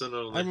 was. First and I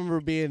only.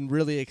 remember being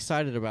really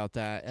excited about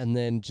that, and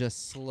then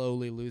just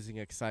slowly losing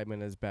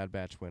excitement as Bad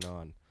Batch went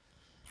on.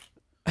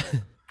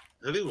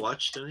 Have you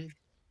watched any?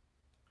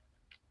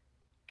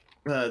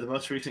 The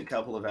most recent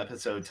couple of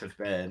episodes have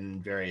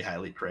been very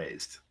highly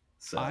praised.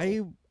 So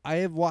I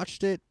have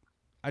watched it.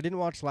 I didn't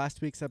watch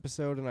last week's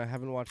episode, and I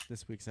haven't watched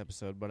this week's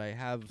episode, but I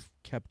have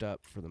kept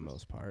up for the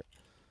most part.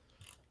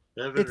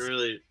 I haven't It's-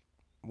 really.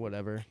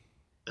 Whatever.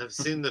 I've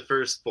seen the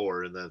first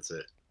 4, and that's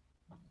it.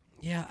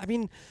 Yeah, I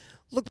mean,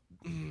 look,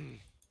 I'm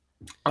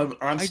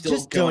I still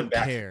just going don't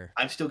back. care.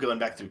 I'm still going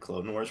back through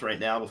Clone Wars right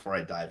now before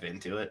I dive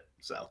into it.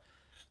 So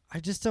I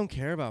just don't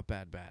care about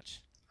Bad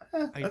Batch.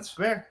 that's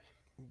fair.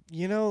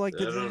 You know, like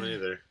I don't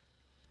either.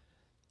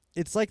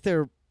 it's like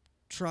they're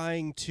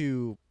trying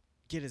to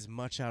get as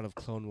much out of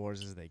Clone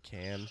Wars as they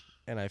can,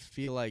 and I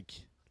feel like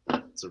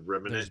It's a there's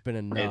remnant. been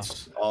enough.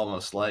 It's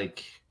almost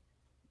like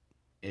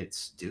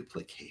it's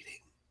duplicating.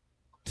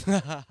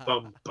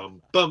 Bum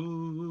bum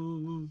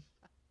bum.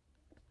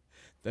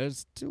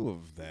 There's two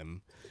of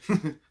them.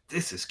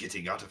 This is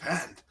getting out of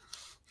hand.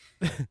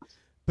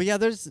 But yeah,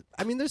 there's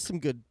some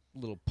good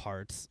little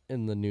parts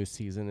in the new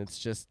season. It's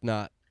just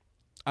not.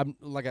 I'm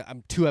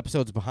 2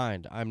 episodes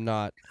behind. I'm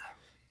not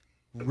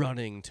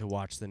running to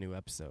watch the new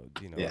episode.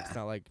 Yeah. It's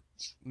not like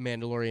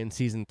Mandalorian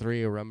season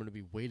 3 where I'm going to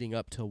be waiting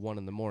up till 1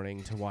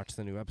 a.m. to watch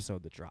the new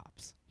episode that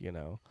drops.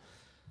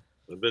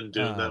 I've been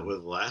doing that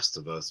with Last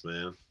of Us,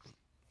 man.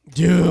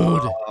 Dude,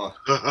 Oh,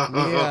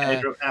 yeah.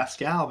 Pedro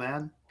Pascal,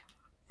 man.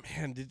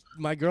 Man,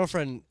 my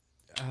girlfriend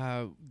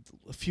a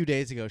few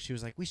days ago, she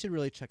was like, "We should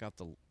really check out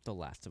the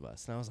Last of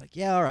Us," and I was like,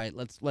 "Yeah, all right,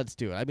 let's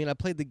do it." I mean, I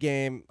played the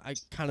game, I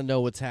kind of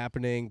know what's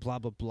happening, blah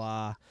blah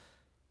blah.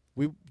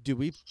 We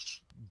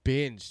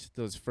binged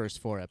those first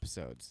 4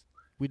 episodes.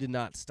 We did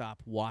not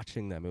stop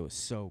watching them. It was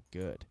so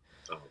good,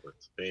 Oh,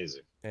 that's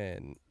amazing.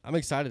 and I'm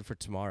excited for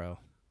tomorrow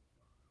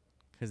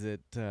because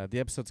the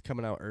episode's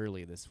coming out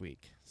early this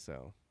week.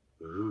 So,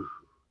 Ooh.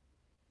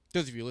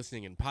 those of you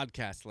listening in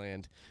podcast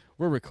land,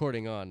 we're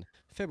recording on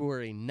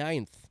February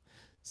 9th.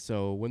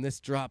 So when this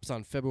drops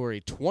on February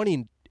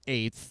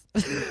 28th,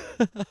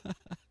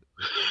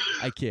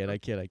 I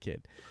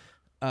kid.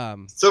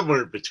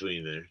 Somewhere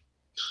between there.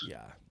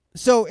 Yeah.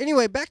 So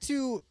anyway, back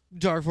to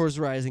Dark Force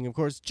Rising, of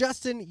course.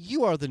 Justin,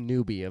 you are the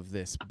newbie of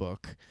this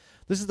book.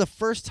 This is the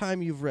first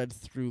time you've read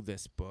through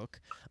this book.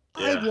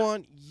 Yeah. I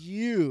want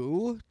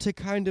you to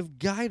kind of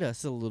guide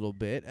us a little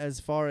bit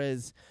as far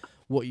as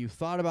what you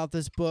thought about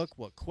this book,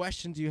 what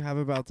questions you have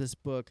about this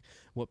book,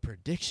 what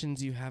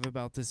predictions you have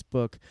about this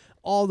book,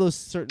 all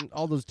those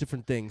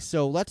different things.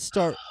 So let's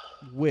start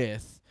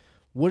with,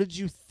 what did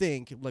you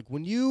think, like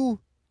when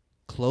you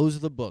close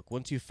the book,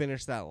 once you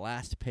finish that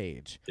last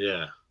page,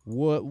 Yeah.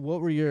 what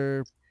was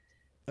your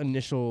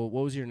initial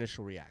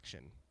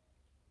reaction?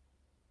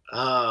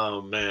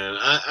 Oh man,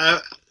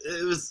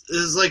 it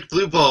was like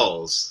blue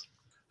balls.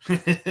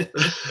 It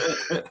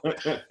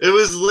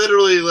was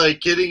literally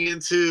like getting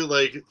into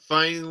like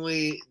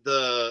finally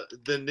the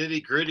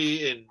nitty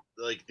gritty and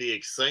like the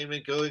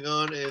excitement going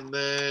on, and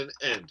then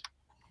end.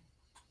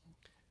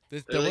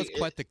 That Like, was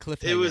quite the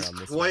cliffhanger. It was on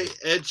this quite one.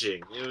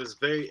 edging. It was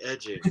very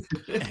edging.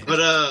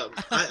 But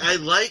I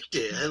liked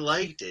it. I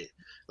liked it.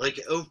 Like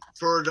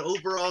for an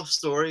overall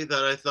story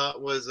that I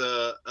thought was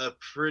a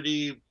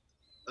pretty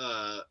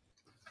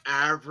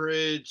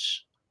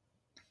average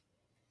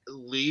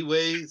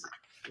leeway,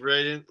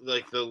 right in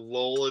like the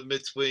lull in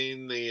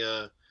between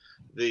the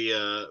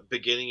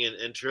beginning and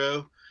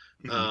intro.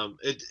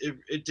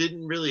 It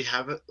didn't really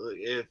have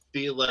it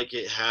feel like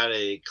it had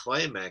a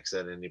climax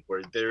at any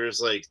point.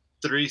 There's like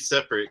 3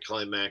 separate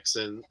climax,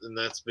 and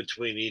that's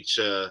between each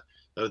of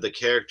the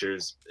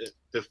characters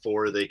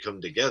before they come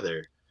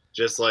together,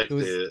 just like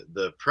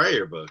the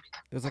prior book.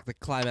 It was like the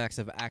climax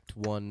of Act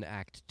 1,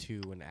 Act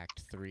 2, and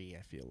Act 3,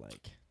 I feel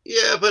like.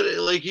 Yeah, but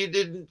like you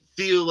didn't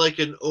feel like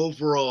an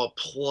overall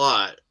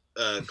plot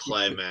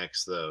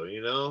climax,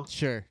 though.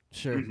 Sure.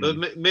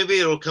 But maybe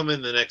it'll come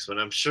in the next one.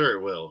 I'm sure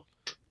it will.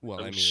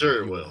 Well, I'm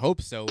sure it you would will.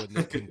 hope so in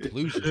the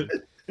conclusion.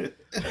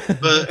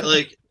 But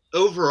like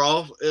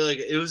overall, like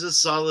it was a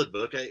solid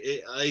book.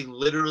 I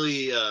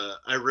literally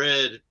I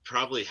read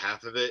probably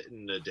half of it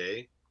in a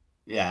day.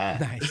 Yeah.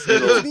 Nice.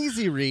 It's an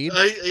easy read.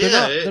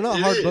 They're not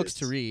hard books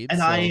to read. And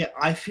so.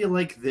 I feel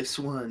like this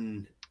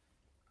one,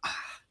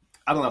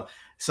 I don't know,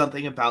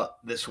 something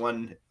about this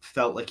one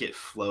felt like it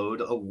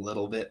flowed a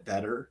little bit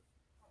better,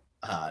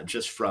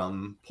 just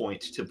from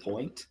point to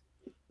point,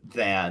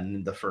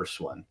 than the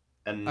first one.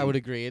 And I would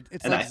agree.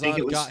 It's and like I think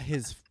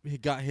Zahn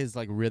got his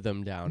like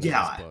rhythm down.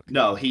 Yeah, in this book.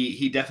 no,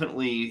 he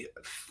definitely.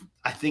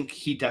 I think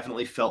he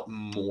definitely felt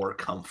more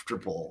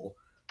comfortable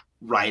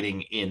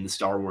writing in the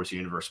Star Wars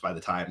universe by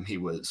the time he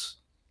was,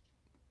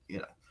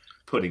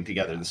 putting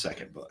together the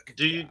second book.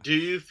 Do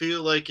you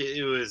feel like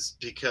it was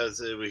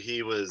because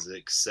he was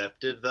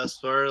accepted thus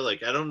far?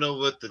 Like I don't know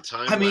what the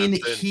time. I mean,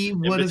 he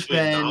would have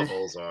been.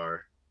 Novels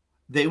are.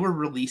 They were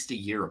released a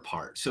year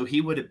apart, so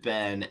he would have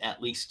been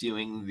at least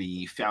doing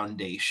the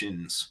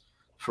foundations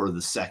for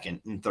the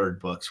second and third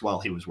books while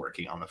he was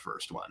working on the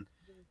first one,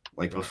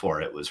 like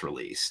before it was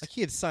released. Like he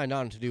had signed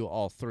on to do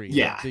all 3.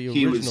 Yeah,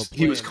 he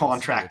was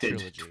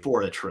contracted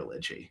for a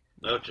trilogy.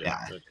 Okay.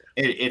 Yeah, okay.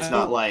 It's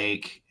not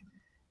like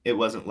it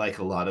wasn't like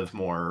a lot of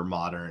more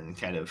modern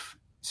kind of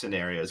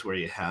scenarios where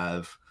you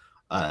have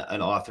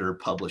an author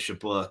publish a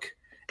book,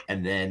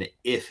 and then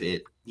if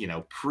it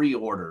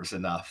pre-orders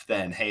enough,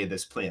 then hey,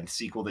 this planned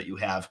sequel that you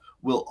have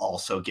will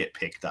also get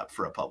picked up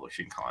for a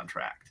publishing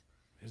contract.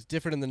 It was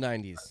different in the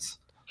 90s.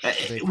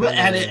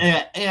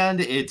 And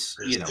it's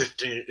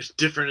It's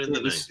different in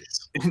the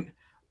 90s.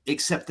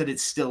 Except that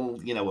it's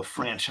still a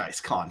franchise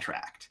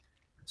contract.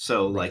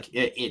 So like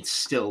it's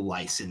still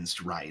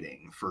licensed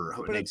writing for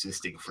an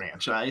existing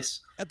franchise.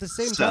 At the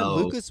same time,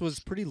 Lucas was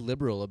pretty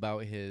liberal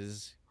about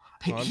his.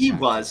 He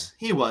was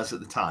at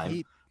the time.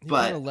 He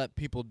but kind of let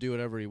people do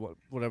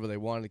whatever they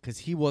wanted because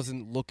he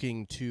wasn't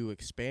looking to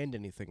expand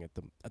anything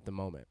at the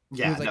moment.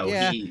 Yeah, he was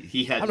like,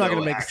 he had. I'm not going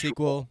to make a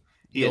sequel.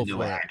 He Go had no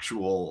for it.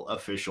 actual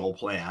official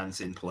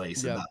plans in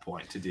place Yep. at that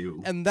point to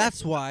do. And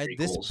that's why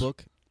this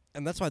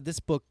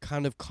prequels. book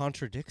kind of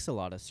contradicts a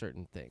lot of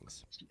certain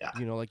things. Yeah.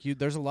 You know, like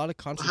there's a lot of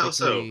How so?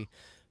 contradictory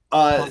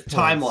plot points.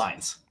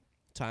 Timelines.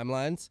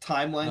 Timelines.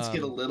 Timelines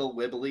get a little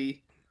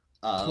wibbly.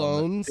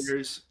 Clones.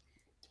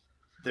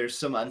 There's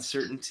some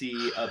uncertainty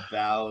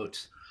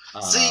about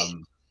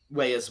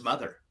Leia's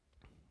mother.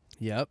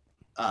 Yep.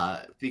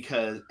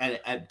 Because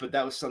but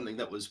that was something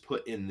that was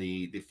put in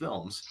the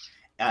films,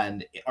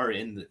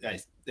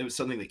 it was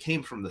something that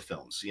came from the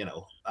films. You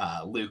know,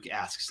 Luke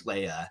asks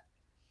Leia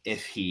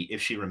if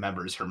she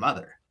remembers her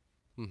mother,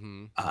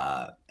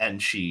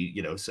 and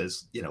she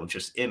says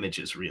just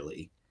images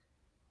really.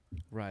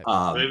 Right.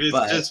 Maybe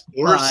it's just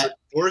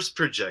force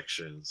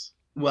projections.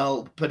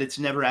 Well, but it's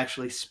never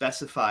actually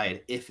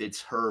specified if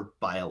it's her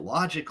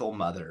biological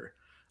mother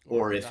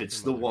or if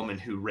it's the woman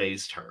who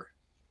raised her.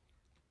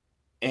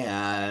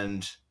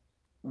 And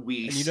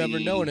you never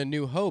know in A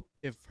New Hope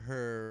if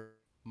her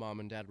mom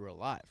and dad were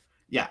alive.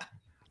 Yeah.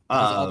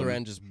 Because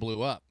Alderaan just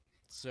blew up.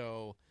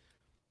 So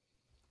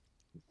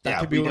that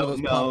could be one of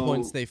those plot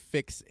points they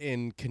fix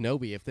in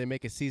Kenobi. If they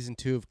make a season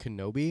 2 of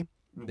Kenobi,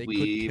 they could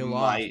kill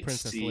off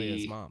Princess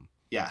Leia's mom.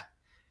 Yeah.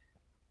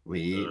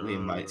 We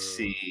might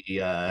see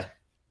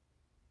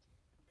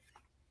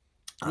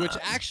which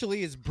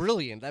actually is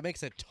brilliant. That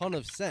makes a ton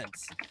of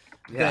sense.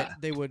 Yeah.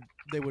 That they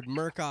would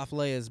murk off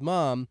Leia's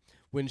mom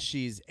when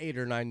she's 8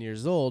 or 9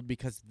 years old,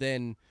 because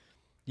then,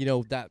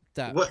 that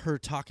her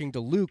talking to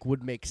Luke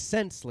would make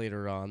sense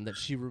later on, that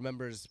she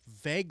remembers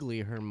vaguely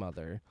her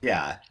mother.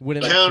 Yeah. When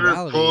in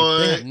actuality,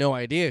 they have no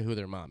idea who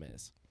their mom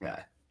is.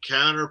 Yeah.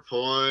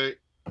 Counterpoint.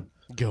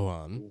 Go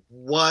on.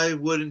 Why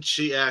wouldn't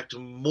she act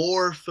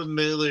more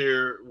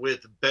familiar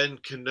with Ben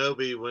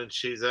Kenobi when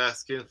she's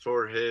asking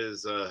for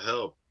his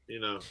help?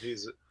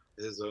 He's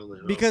his only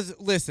hope. Because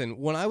listen,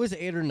 when I was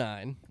 8 or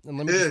 9,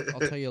 and I'll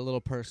tell you a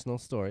little personal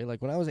story.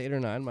 Like when I was 8 or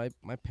 9,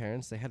 my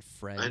parents, they had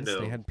friends,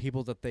 they had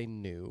people that they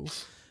knew.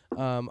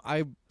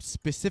 I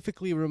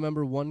specifically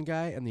remember one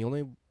guy, and the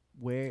only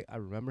way I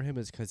remember him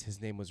is because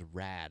his name was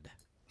Rad.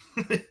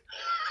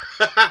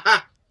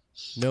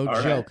 No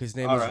joke, right. His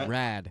name was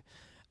Rad.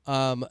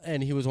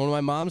 And he was one of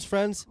my mom's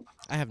friends.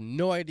 I have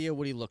no idea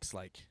what he looks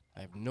like. I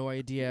have no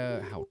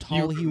idea how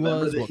tall he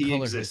was, what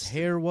color his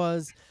hair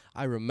was.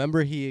 I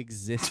remember he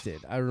existed.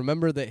 I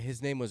remember that his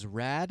name was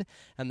Rad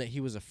and that he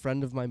was a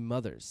friend of my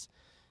mother's.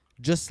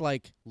 Just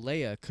like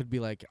Leia could be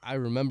like, I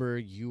remember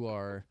you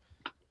are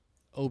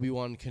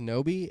Obi-Wan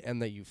Kenobi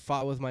and that you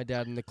fought with my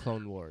dad in the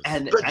Clone Wars.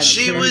 But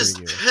she was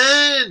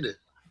 10!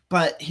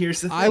 But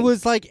here's the thing. I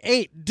was like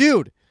 8.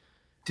 Dude!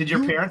 Did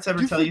your parents ever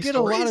tell you stories? You forget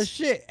a lot of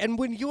shit. And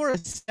when you're a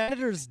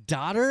senator's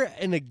daughter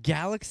in a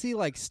galaxy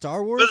like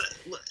Star Wars,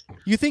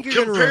 you think you're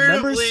going to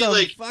remember some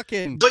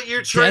fucking But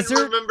you're trying to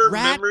remember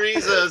rat?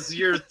 Memories as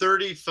you're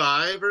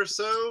 35 or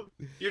so?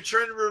 You're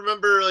trying to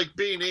remember,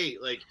 being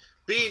 8. Like,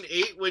 being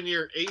 8 when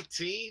you're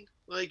 18?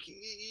 Like,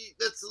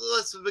 that's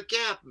less of a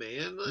gap,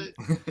 man.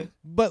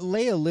 But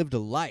Leia lived a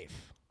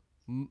life.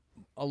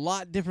 A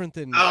lot different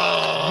than you and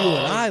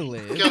I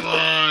live. Come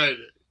on.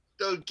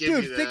 Don't give me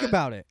that. Dude, think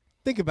about it.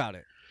 Think about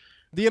it.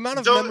 The amount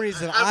of memories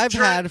that I've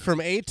had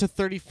from 8 to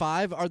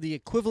 35 are the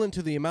equivalent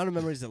to the amount of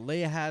memories that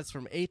Leia has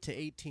from 8 to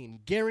 18.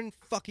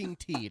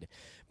 Guaranteed.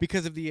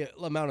 Because of the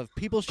amount of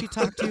people she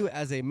talked to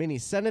as a mini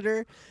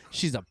senator.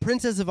 She's a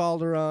princess of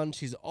Alderaan.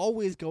 She's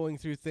always going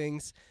through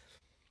things.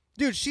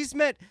 Dude, she's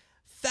met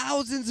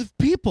thousands of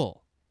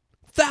people.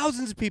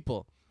 Thousands of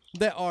people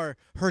that are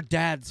her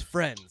dad's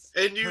friends.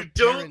 And you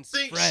don't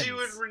think she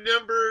would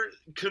remember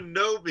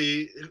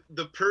Kenobi,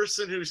 the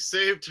person who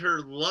saved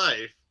her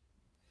life?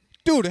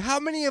 Dude, how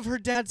many of her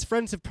dad's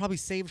friends have probably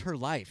saved her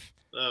life?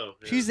 Oh,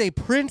 yeah. She's a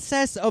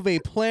princess of a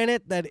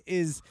planet that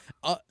is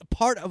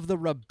part of the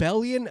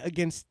rebellion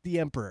against the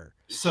Emperor.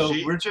 So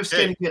we're just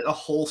going to get a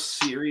whole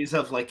series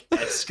of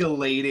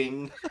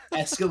escalating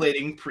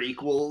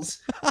prequels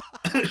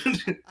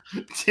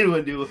to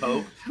A New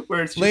Hope,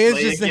 where it's just Leia's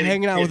just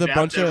hanging out with a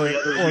bunch of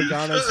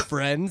Organa's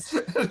friends.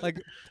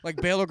 Like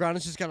Bail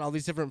Organa's just got all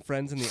these different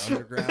friends in the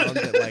underground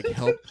that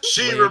help.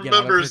 She Leia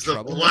remembers get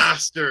out of the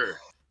blaster.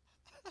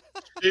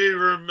 She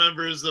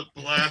remembers the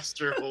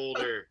blaster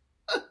holder.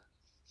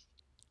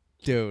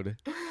 Dude.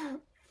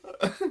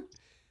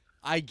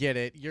 I get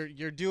it.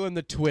 You're doing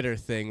the Twitter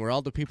thing where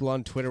all the people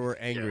on Twitter were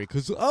angry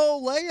because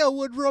Leia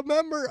would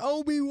remember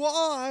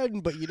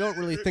Obi-Wan, but you don't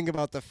really think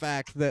about the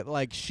fact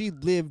that she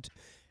lived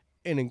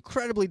an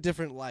incredibly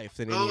different life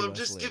than any of us I'm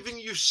just lived. giving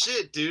you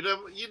shit, dude. I'm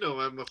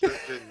a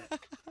freaking.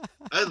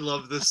 I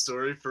love this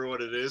story for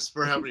what it is,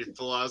 for how many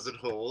flaws and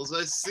holes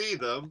I see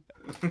them,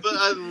 but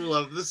I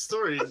love the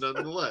story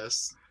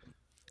nonetheless.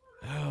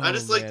 I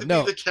just like to be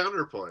the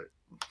counterpoint,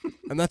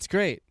 and that's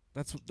great.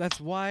 That's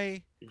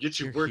why. Get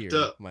you you're worked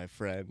here, up, my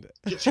friend.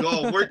 Get you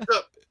all worked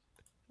up.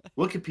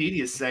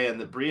 Wikipedia is saying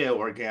that Bail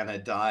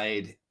Organa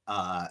died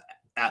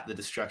at the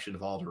destruction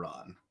of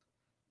Alderaan.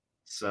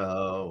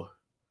 So,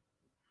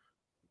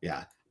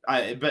 yeah.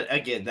 But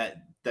again,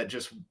 that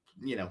just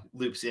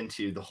loops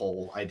into the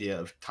whole idea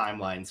of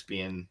timelines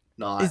being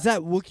not. Is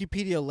that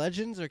Wikipedia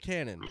Legends or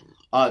canon?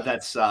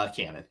 That's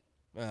canon.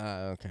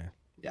 Okay.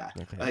 Yeah.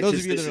 Okay. Those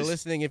of you that are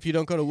listening, if you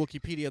don't go to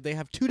Wikipedia, they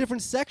have two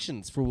different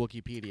sections for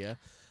Wikipedia.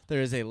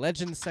 There is a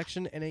Legends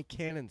section and a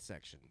canon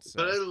section. So.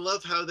 But I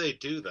love how they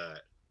do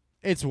that.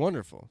 It's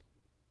wonderful.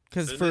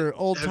 Because for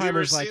old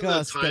timers like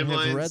us that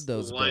have read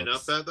those line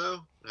books. up that though?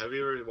 Have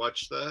you ever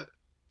watched that?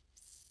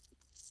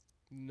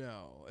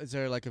 No. Is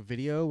there like a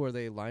video where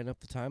they line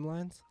up the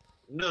timelines?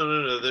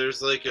 No.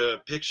 There's like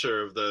a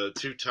picture of the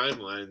two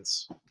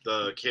timelines,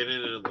 the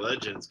canon and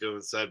Legends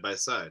going side by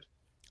side.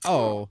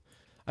 Oh,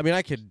 I mean,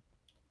 I could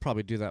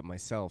probably do that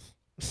myself.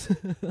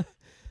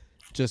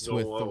 Just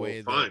with the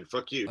way fine,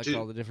 fuck you like too.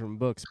 all the different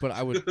books, but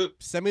I would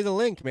send me the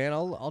link, man.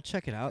 I'll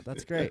check it out.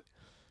 That's great.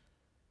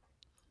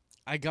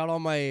 I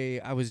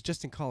was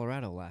just in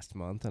Colorado last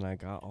month, and I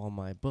got all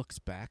my books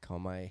back, all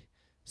my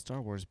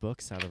Star Wars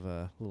books out of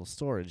a little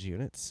storage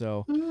unit.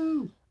 So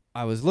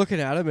I was looking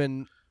at them,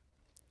 and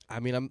I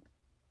mean,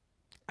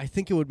 I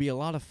think it would be a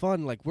lot of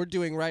fun. Like we're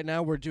doing right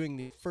now, we're doing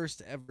the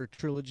first ever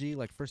trilogy,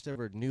 like first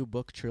ever new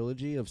book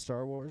trilogy of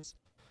Star Wars,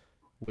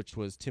 which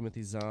was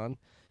Timothy Zahn.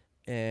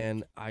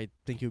 And I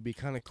think it would be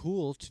kind of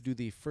cool to do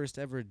the first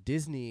ever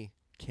Disney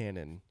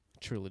canon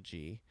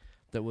trilogy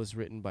that was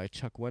written by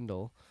Chuck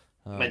Wendell.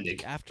 Wendig.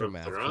 The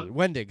Aftermath.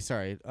 Wendig,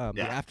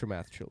 the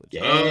Aftermath trilogy.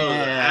 Yeah. Oh,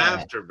 the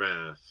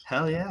Aftermath.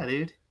 Hell yeah,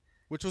 dude.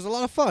 Which was a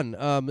lot of fun.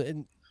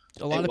 And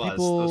a lot of Those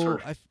people.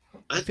 were...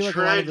 I feel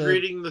tried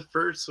reading the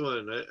first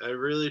one. I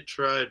really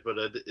tried, but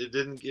it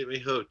didn't get me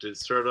hooked. It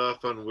started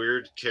off on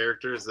weird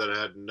characters that I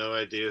had no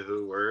idea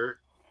who were.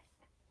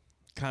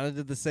 Kind of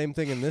did the same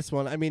thing in this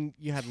one. I mean,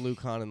 you had Luke,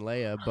 Han, and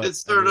Leia, but it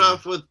started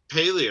off with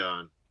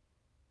Paleon.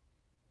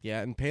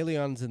 Yeah, and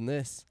Paleon's in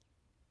this.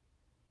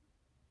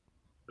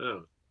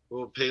 Oh,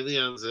 well,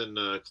 Paleon's in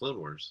Clone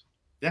Wars.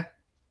 Yeah,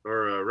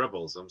 or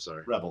Rebels. I'm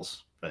sorry,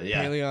 Rebels. But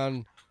yeah,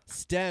 Paleon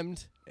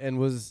stemmed and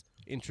was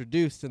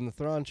introduced in the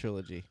Thrawn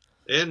trilogy.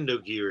 And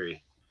Nogiri.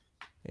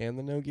 And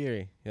the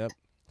Nogiri. Yep.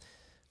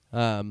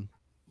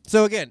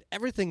 So again,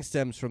 everything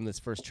stems from this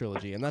first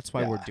trilogy, and that's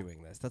why we're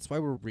doing this. That's why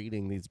we're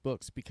reading these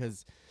books,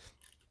 because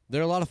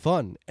they're a lot of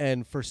fun.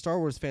 And for Star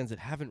Wars fans that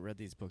haven't read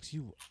these books,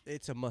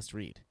 it's a must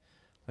read.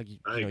 Like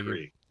I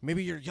agree.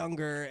 Maybe you're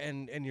younger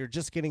and you're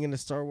just getting into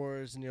Star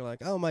Wars, and you're like,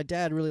 oh, my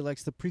dad really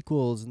likes the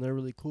prequels, and they're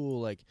really cool.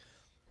 Like,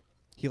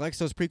 he likes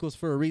those prequels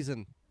for a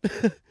reason.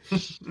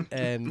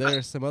 And there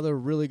are some other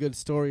really good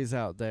stories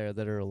out there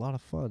that are a lot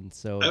of fun.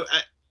 So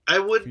I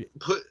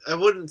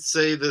wouldn't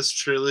say this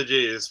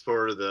trilogy is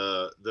for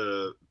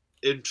the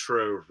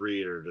intro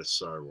reader to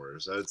Star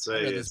Wars. I'd say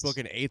I read this book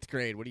in 8th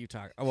grade. What are you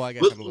talking? Oh, well, I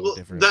guess I'm a little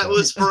different. That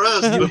was for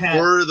us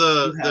before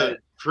the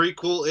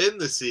prequel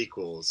and the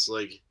sequels.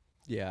 Like,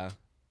 yeah,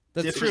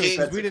 that's true.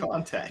 We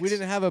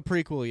didn't have a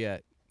prequel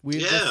yet.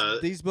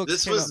 These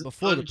books came out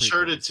before the prequel.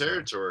 Uncharted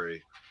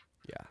territory.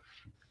 Yeah,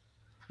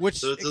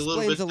 which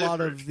explains a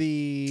lot of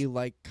the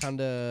like kind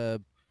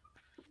of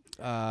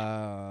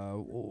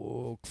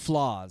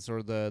flaws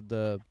or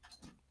the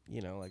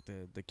like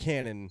the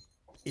canon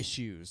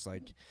issues.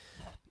 Like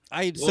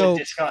I was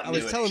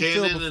telling Phil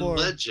canon before, and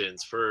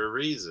Legends for a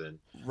reason.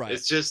 Right.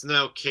 It's just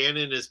now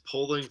canon is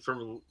pulling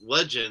from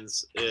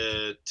Legends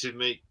to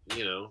make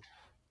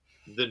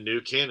the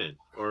new canon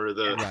or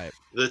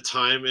the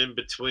time in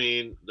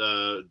between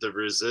the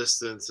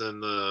Resistance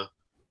and the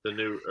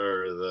new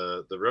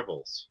or the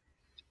Rebels.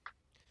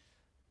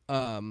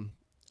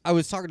 I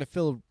was talking to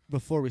Phil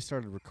before we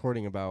started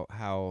recording about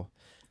how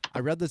I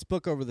read this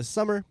book over the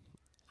summer,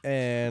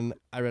 and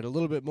I read a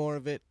little bit more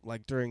of it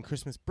like during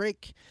Christmas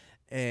break,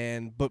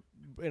 but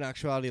in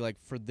actuality, like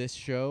for this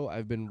show,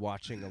 I've been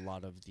watching a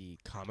lot of the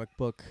comic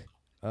book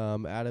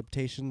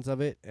adaptations of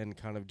it and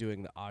kind of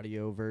doing the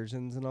audio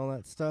versions and all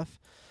that stuff.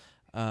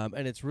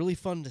 And it's really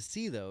fun to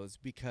see those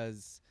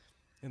because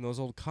in those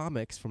old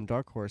comics from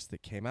Dark Horse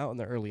that came out in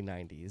the early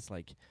 90s,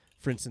 like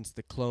for instance,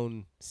 the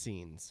clone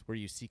scenes where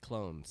you see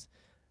clones.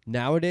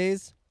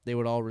 Nowadays, they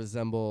would all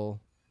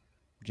resemble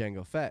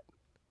Jango Fett.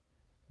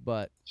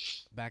 But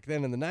back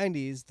then in the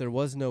 90s, there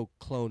was no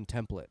clone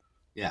template.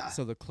 Yeah.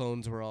 So the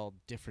clones were all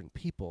different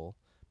people,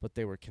 but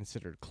they were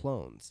considered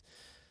clones.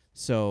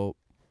 So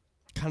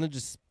kind of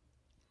just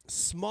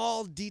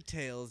small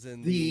details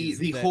in these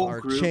that whole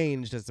are group,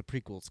 changed as the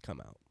prequels come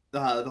out.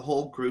 The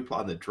whole group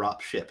on the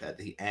drop ship at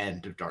the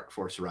end of Dark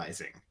Force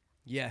Rising.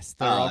 Yes,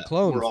 they're all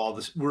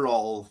clones. We're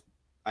all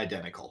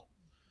identical.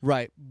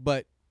 Right,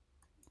 but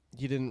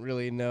you didn't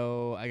really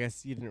know. I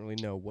guess you didn't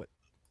really know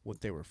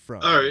what they were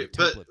from. All right,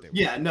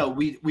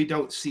 we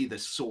don't see the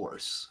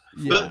source.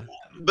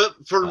 But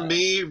for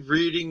me,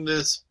 reading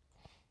this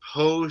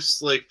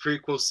post like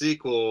prequel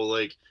sequel,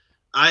 like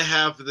I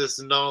have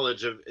this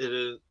knowledge of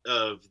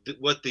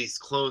what these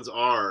clones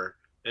are,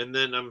 and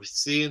then I'm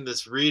seeing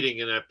this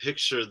reading and I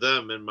picture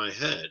them in my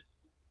head.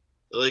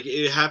 Like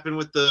it happened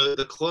with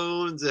the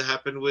clones. It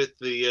happened with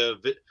the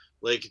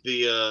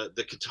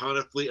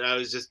Katana fleet. I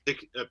was just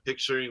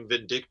picturing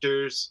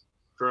Vindictors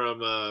from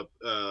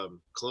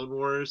Clone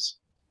Wars,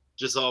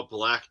 just all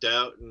blacked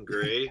out and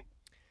gray.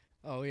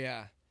 Oh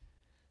yeah.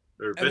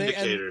 Or And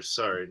Vindicators,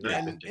 sorry, not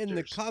And Vindicators. in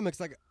the comics,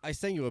 like I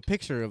sent you a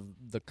picture of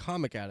the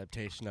comic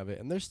adaptation of it,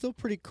 and they're still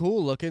pretty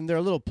cool looking. They're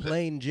a little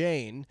plain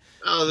Jane.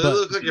 Oh, they but-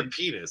 look like a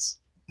penis.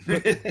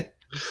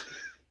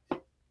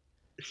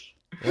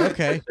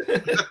 Okay,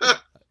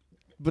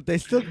 but they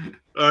still,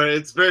 All right,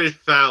 it's very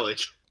phallic.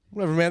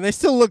 whatever, man. They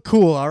still look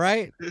cool. All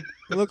right,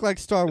 they look like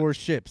Star Wars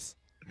ships.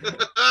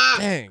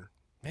 Dang,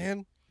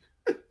 man,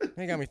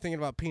 they got me thinking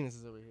about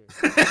penises over here.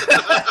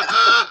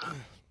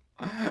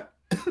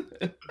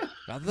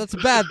 Not that that's a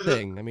bad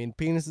thing. I mean,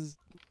 penises.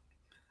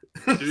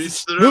 To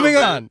each their own, Moving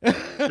man.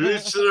 on. To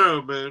each their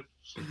own, man.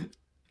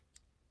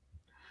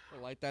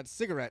 Light that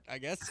cigarette, I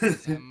guess.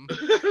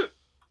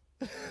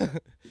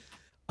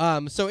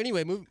 So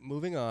anyway,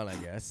 moving on, I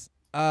guess.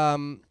 A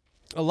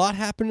lot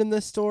happened in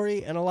this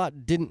story, and a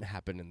lot didn't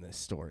happen in this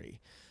story.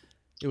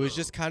 It was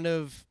just kind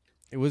of,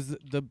 it was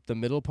the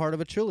middle part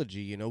of a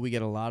trilogy. You know, we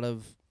get a lot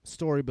of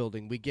story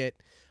building.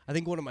 I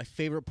think one of my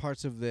favorite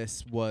parts of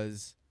this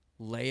was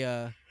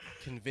Leia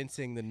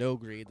convincing the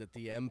Noghri that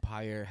the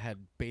Empire had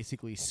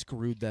basically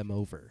screwed them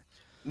over.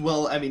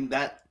 Well, I mean,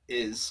 that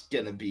is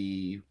going to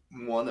be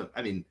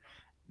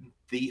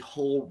the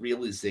whole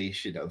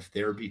realization of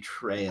their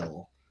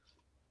betrayal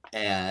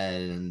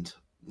and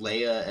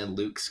Leia and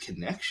Luke's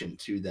connection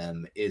to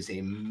them is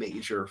a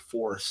major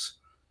force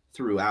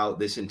throughout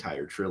this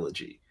entire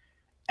trilogy.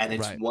 And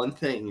it's Right. one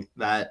thing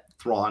that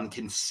Thrawn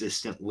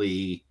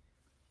consistently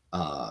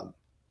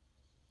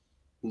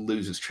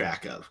loses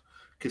track of,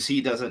 because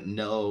he doesn't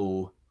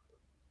know,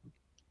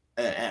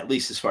 at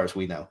least as far as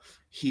we know,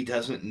 he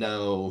doesn't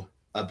know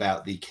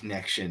about the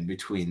connection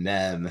between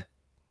them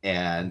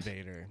and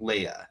Vader.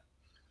 Leia.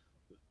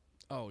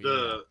 Oh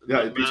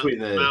yeah. Between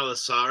the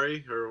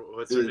Malasari, or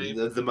what's her name?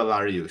 the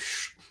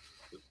Malariush,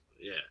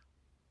 Yeah,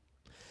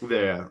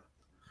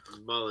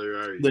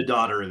 Malasari. the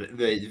daughter of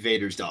the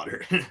Vader's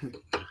daughter.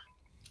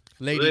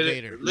 Lady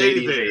Vader.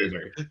 Lady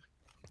Vader.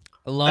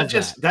 I love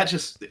that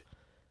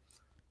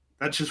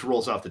just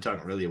rolls off the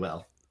tongue really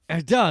well.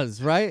 It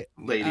does, right?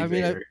 Lady I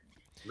mean, Vader.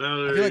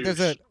 I feel like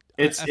there's a.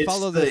 It's I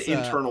follow the this,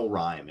 internal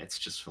rhyme. It's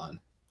just fun.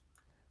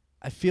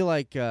 I feel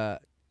like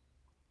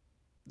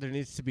there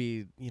needs to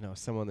be,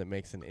 someone that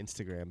makes an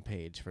Instagram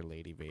page for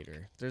Lady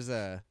Vader. There's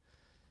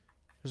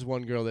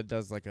one girl that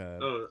does like a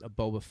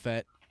Boba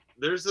Fett.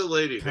 There's a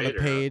Lady Kinda Vader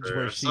page out there.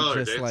 where I she saw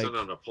her just, dancing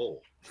like- on a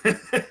pole.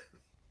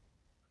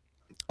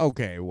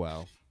 Okay,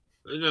 well,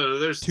 No,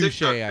 there's Touche,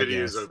 TikTok I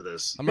videos guess. of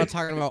this. I'm not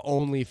talking about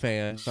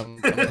OnlyFans.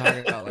 I'm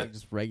talking about like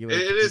just regular.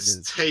 It is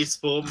pages.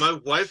 tasteful. My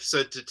wife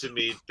sent it to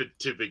me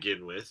to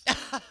begin with,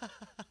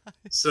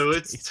 so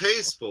it's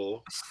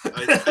tasteful.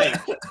 I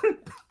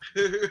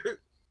think.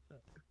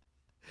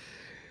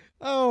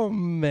 Oh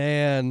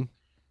man.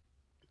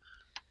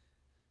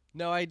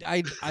 No, I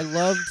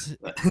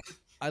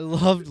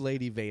loved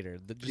Lady Vader.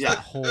 That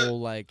whole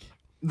like,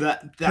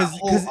 that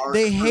whole because arc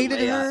they for hated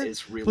Leia her,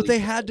 is really but they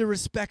cool. had to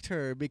respect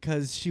her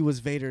because she was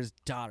Vader's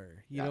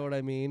daughter. You know what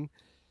I mean?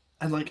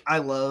 And I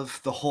love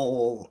the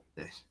whole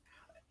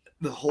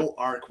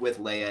arc with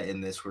Leia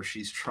in this, where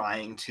she's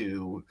trying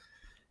to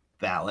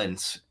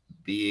balance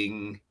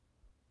being,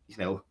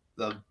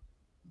 the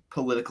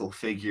political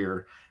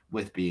figure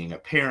with being a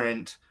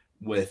parent,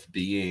 with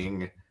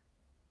being,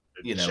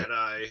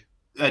 Jedi.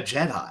 a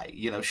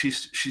Jedi.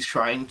 She's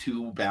trying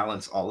to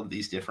balance all of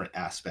these different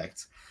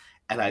aspects,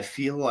 and I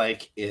feel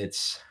like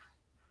it's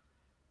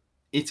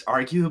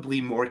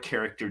arguably more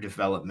character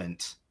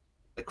development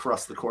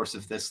across the course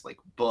of this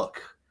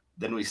book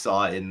than we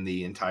saw in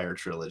the entire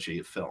trilogy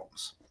of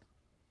films.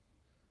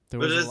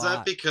 But is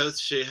that because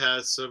she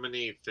has so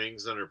many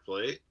things on her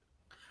plate?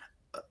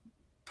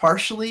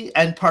 Partially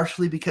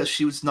because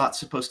she was not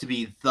supposed to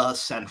be the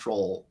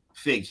central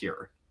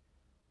figure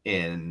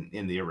in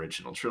the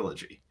original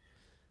trilogy.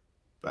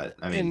 But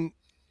I mean,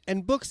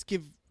 and books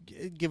give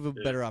a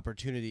better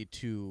opportunity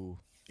to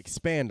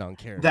expand on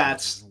characters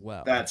that's as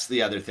well. That's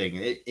the other thing.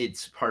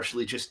 It's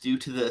partially just due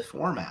to the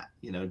format,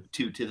 to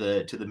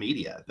the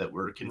media that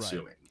we're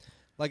consuming.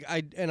 Like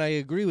I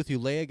agree with you.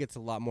 Leia gets a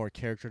lot more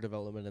character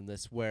development in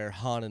this, where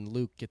Han and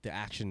Luke get the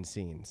action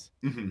scenes.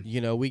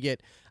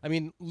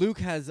 Mm-hmm. Luke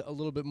has a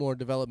little bit more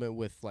development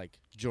with like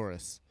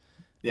Joruus.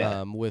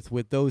 Yeah.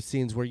 With those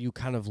scenes where you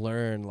kind of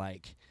learn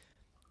like,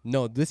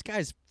 no, this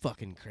guy's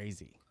fucking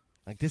crazy.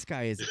 Like this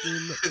guy is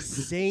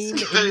insane in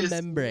the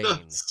membrane.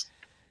 Nuts.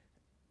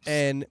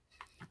 And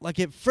like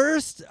at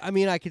first,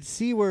 I could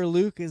see where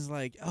Luke is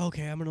like,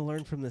 okay, I'm gonna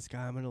learn from this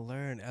guy. I'm gonna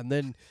learn, and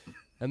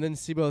then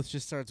Seaboth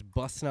just starts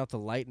busting out the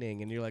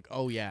lightning, and you're like,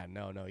 oh yeah,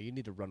 no, you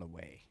need to run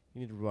away.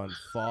 You need to run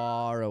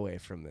far away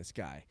from this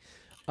guy.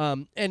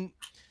 And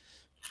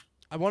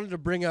I wanted to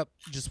bring up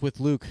just with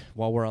Luke,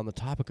 while we're on the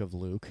topic of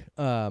Luke,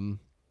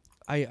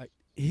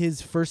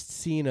 his first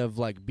scene of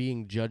like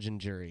being judge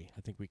and jury.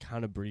 I think we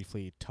kind of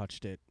briefly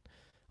touched it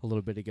a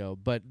little bit ago,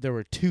 but there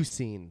were two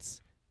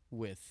scenes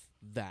with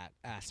that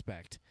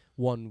aspect,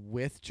 one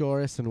with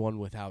Joruus and one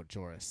without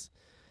Joruus.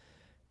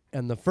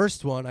 And the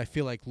first one, I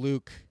feel like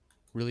Luke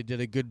really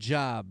did a good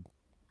job,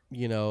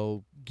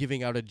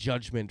 giving out a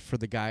judgment for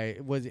the guy.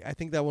 I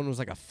think that one was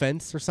like a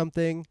fence or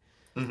something.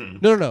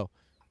 Mhm. No.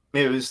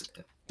 It was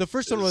The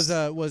first one was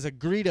Is- a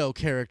Greedo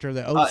character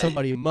that owed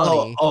somebody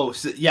money.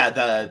 so, yeah,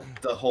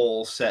 the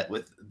whole set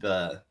with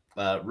the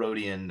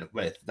Rodian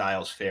with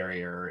Niles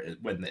Ferrier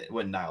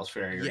when Niles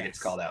Ferrier gets Yes.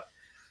 called out.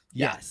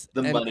 Yeah, Yes.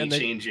 the And money they,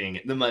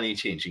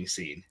 changing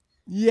scene,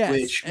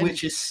 yes. And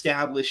which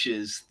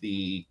establishes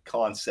the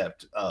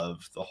concept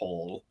of the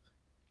whole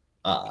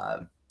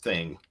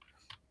thing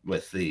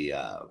with the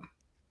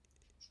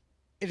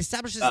it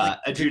establishes like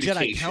the Jedi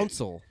adjudication.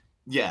 Council.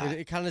 Yeah,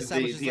 It kind of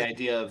establishes the like,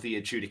 idea of the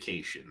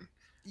adjudication.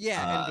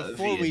 yeah, and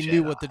before via we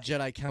knew what Jedi. the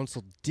Jedi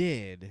Council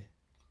did,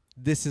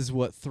 this is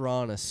what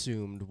Thrawn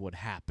assumed would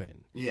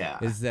happen. Yeah,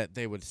 Is that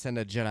they would send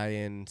a Jedi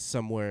in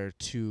somewhere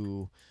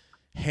to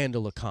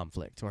handle a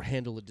conflict or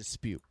handle a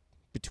dispute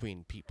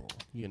between people,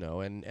 you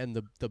know, and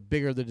the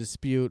bigger the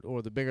dispute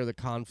or the bigger the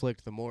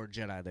conflict, the more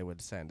Jedi they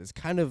would send. Is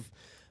kind of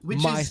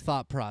my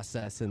thought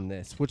process in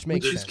this, which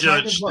makes the sense. kind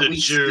of judge, what the we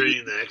jury, see-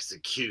 and the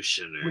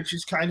executioner. which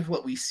is kind of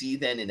what we see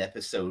then in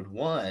Episode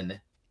 1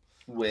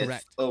 with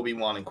Correct.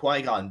 Obi-Wan and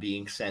Qui-Gon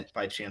being sent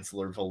by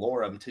Chancellor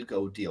Valorum to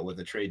go deal with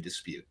a trade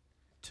dispute.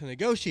 To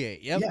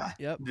negotiate. Yep. Yeah.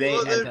 Yep. They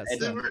Well, and, that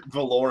and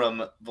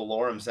stuff.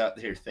 Valorum's out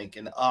there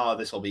thinking, "Oh,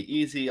 this will be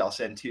easy. I'll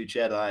send 2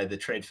 Jedi. The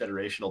Trade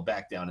Federation will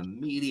back down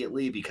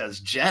immediately because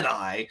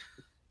Jedi."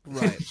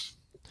 Right.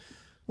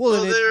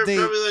 Well, and they're they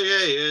probably like,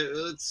 hey,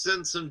 let's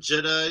send some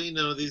Jedi, you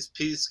know, these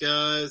peace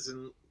guys,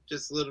 and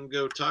just let them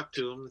go talk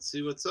to them and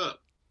see what's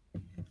up.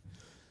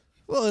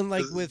 well, and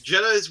like 'Cause with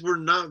Jedis were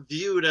not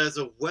viewed as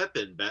a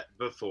weapon back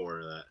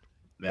before that.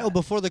 Yeah. oh,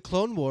 before the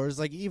Clone Wars,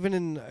 like even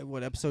in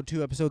episode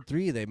 2, episode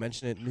 3, they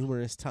mention it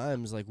numerous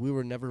times. Like we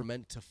were never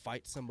meant to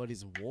fight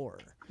somebody's war.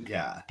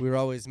 Yeah. We were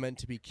always meant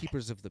to be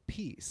keepers of the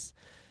peace.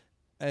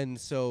 And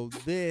so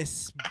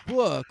this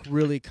book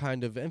really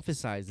kind of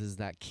emphasizes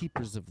that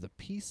keepers of the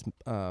peace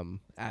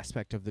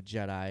aspect of the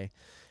Jedi.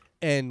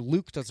 And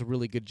Luke does a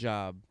really good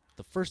job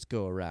the first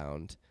go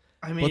around.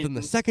 I mean, But then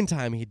the second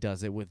time he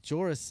does it with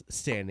Joruus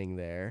standing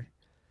there,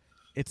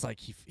 it's like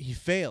he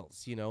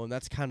fails, you know, and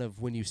that's kind of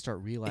when you start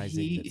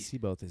realizing that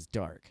Seaboth is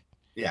dark.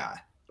 yeah.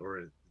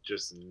 Or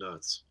just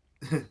nuts.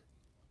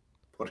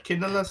 ¿Por qué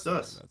no las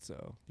dos?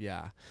 So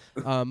yeah,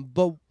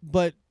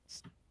 but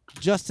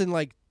Justin,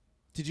 like,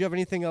 did you have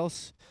anything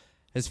else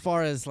as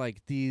far as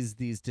like these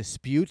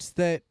disputes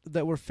that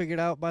were figured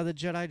out by the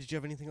Jedi? Did you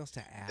have anything else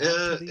to add?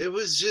 To these? It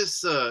was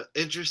just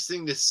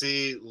interesting to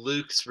see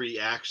Luke's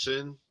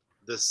reaction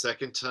the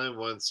second time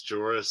once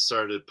Jorah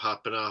started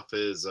popping off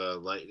his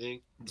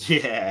lightning.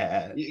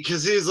 Yeah.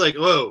 Because he's like,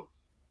 whoa,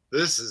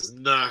 this is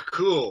not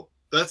cool.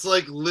 That's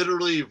like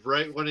literally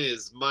right when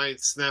his mind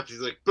snapped. He's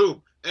like,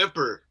 boom,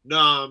 Emperor.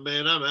 Nah,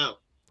 man, I'm out.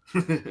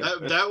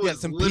 That was yeah,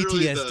 some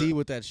literally PTSD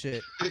with that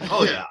shit.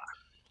 Oh yeah.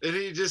 And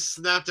he just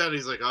snapped out.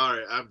 He's like, all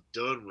right, I'm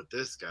done with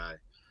this guy.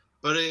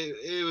 But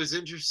it was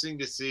interesting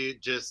to see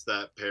just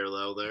that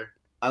parallel there.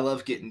 I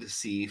love getting to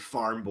see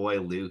farm boy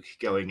Luke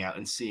going out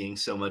and seeing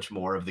so much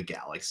more of the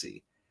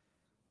galaxy.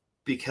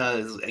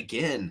 Because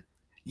again,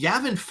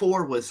 Yavin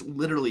 4 was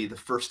literally the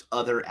first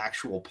other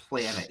actual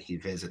planet he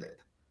visited.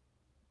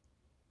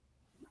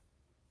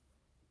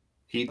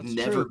 He'd That's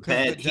never true, 'cause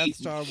been. the Death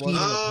Star wasn't a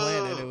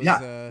planet. It was,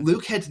 Yeah,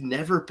 Luke had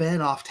never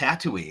been off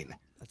Tatooine.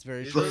 That's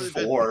very He's true. only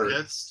Before- been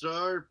Death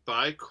Star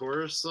by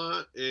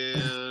Coruscant,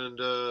 and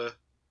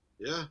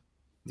yeah.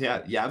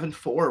 Yeah, Yavin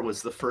 4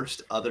 was the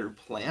first other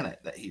planet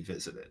that he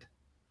visited.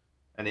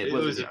 And It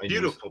was a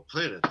beautiful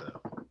planet,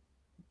 though.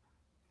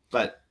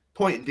 But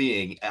point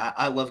being,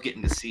 I love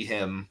getting to see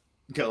him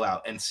go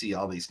out and see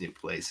all these new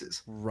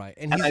places. Right,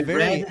 and And he's I very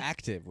read-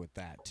 active with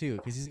that too,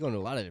 because he's going to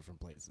a lot of different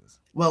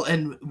places. Well,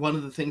 and one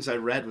of the things I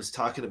read was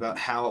talking about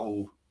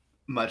how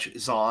much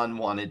Zahn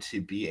wanted to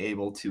be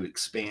able to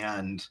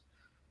expand,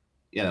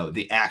 you know,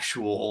 the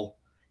actual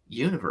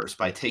universe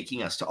by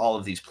taking us to all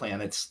of these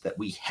planets that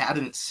we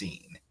hadn't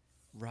seen.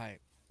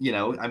 Right, You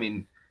know, I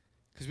mean,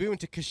 because we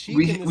went to Kashyyyk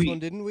We- in this we- one,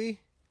 didn't we?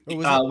 Or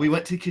was it? we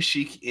went to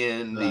Kashyyyk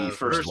in the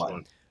first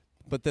one.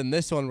 But then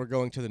this one, we're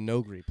going to the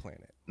Nogri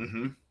planet.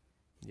 Mm-hmm.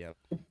 Yep.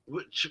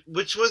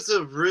 Which was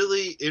a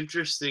really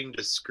interesting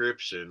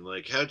description.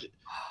 Like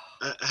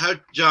how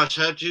Josh,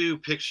 how'd you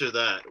picture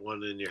that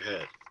one in your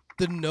head?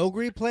 The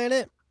Nogri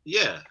planet.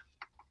 Yeah.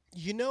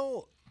 You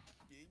know,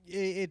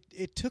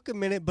 it took a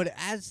minute, but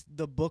as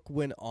the book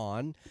went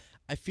on,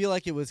 I feel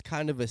like it was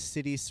kind of a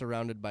city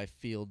surrounded by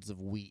fields of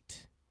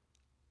wheat.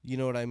 You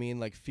know what I mean?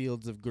 Like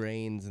fields of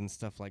grains and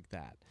stuff like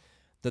that.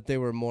 That they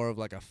were more of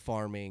like a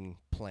farming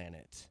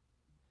planet.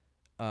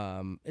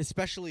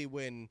 Especially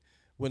when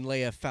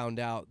Leia found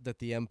out that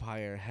the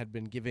Empire had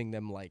been giving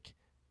them like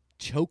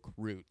choke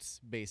roots,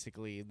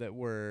 basically, that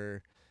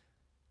were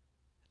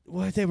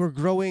they were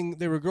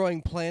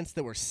growing plants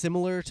that were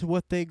similar to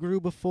what they grew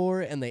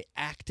before, and they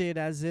acted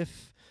as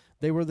if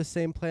they were the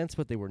same plants,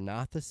 but they were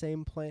not the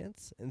same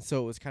plants, and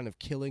so it was kind of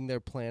killing their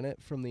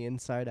planet from the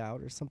inside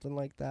out or something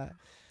like that.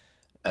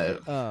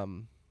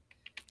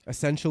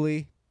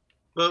 Essentially.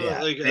 Well,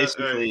 Yeah, like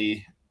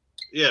basically.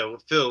 yeah,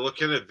 well, Phil, what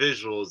kind of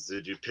visuals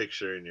did you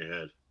picture in your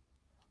head?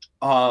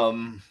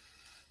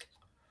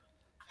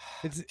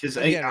 because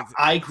again,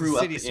 I it's a grew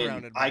up city in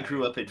surrounded I by-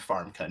 grew up in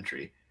farm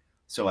country,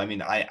 so I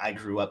mean I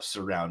grew up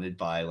surrounded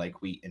by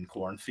like wheat and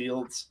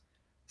cornfields,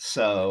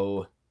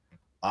 so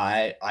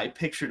I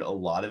pictured a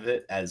lot of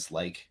it as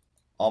like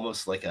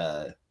almost like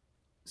a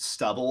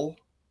stubble,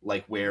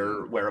 like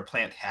where a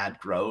plant had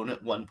grown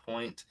at one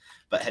point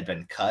but had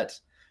been cut,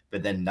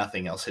 but then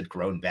nothing else had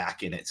grown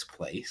back in its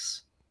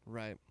place.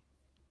 Right.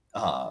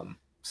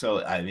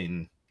 So I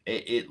mean,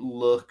 it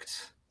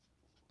looked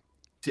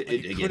to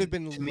Like it could have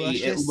been to me it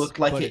luscious, looked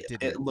like but it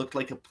didn't. looked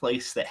like a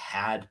place that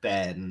had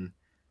been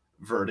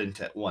verdant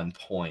at one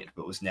point,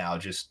 but was now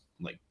just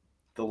like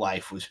the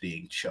life was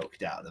being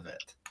choked out of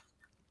it.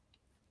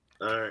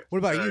 All right. What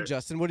about all you, right.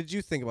 Justin? What did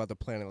you think about the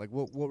planet? Like,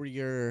 what were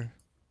your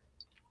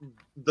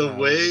The when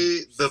way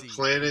you the see-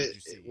 planet what did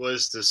you see?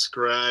 was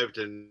described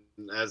and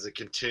as it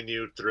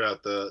continued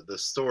throughout the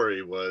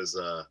story was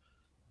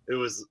it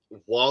was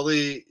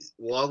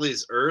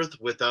Wally's Earth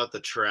without the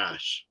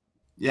trash.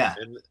 Yeah,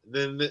 And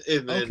then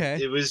Okay.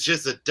 it was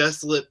just a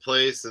desolate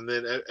place, and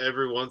then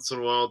every once in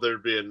a while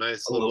there'd be a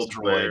nice A little little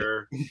droid.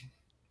 square,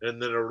 and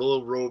then a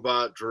little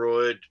robot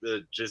droid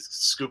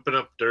just scooping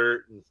up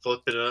dirt and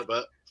flipping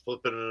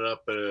it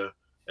up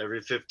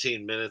every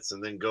 15 minutes,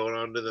 and then going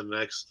on to the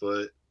next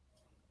foot.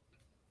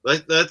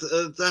 Like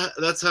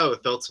that's how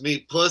it felt to me.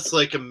 Plus,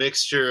 like a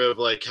mixture of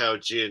like how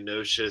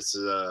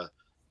Geonosius'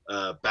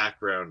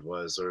 background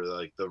was, or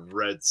like the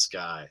red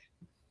sky.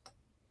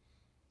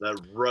 That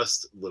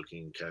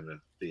rust-looking kind of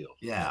feel.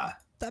 yeah.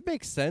 That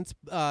makes sense.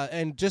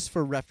 And just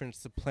for reference,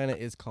 the planet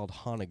is called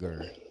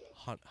Honoghr.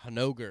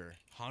 Honoghr.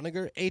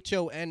 Honoghr?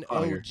 Honoghr.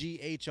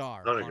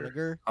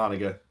 Honoghr.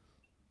 Hanukkah.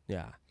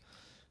 Yeah.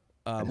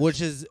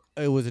 Which is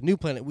it was a new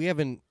planet. We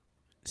haven't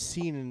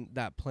seen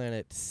that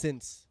planet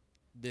since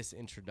this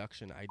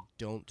introduction, I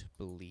don't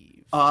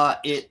believe.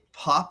 It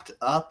popped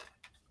up,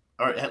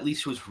 or at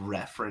least was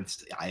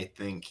referenced, I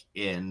think,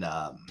 in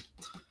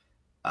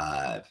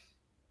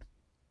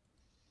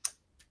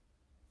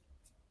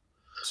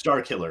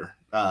Star Killer,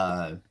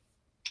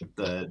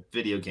 the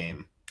video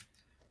game.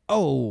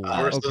 Oh,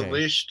 Force okay.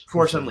 Unleashed.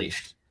 Force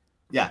Unleashed.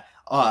 Yeah.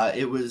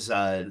 It was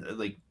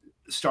like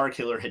Star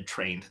Killer had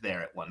trained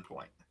there at one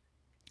point.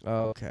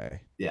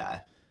 Okay.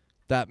 Yeah.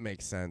 That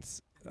makes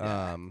sense.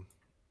 Yeah.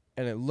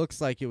 And it looks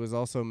like it was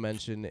also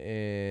mentioned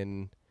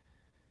in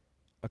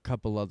a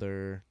couple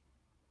other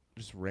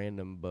just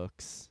random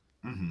books.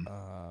 Hmm.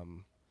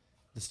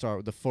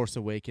 The Force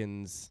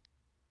Awakens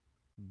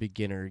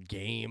beginner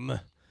game,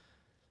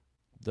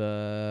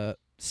 the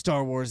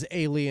Star Wars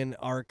Alien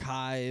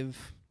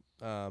Archive,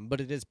 but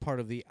it is part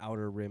of the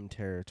Outer Rim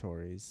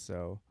territories,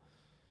 so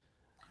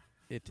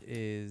it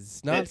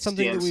is not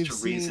something that we've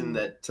seen.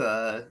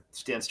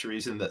 Stands to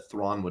reason that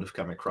Thrawn would have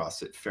come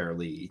across it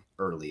fairly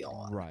early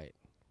on. Right.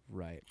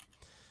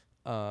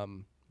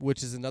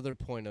 Which is another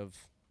point of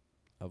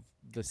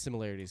the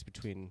similarities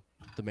between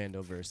the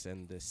Mandoverse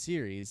and the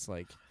series.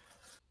 Like,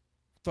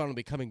 Thrawn will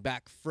be coming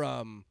back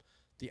from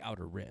the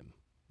Outer Rim,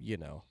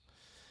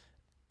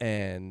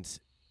 and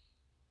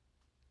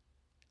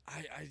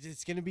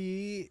it's gonna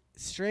be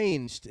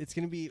strange.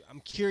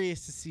 I'm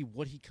curious to see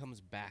what he comes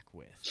back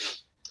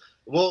with.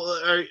 Well,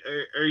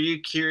 are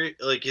you curious?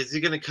 Like, is he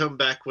going to come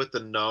back with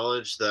the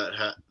knowledge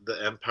that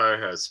the Empire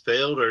has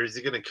failed, or is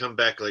he going to come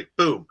back like,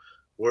 boom,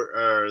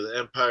 the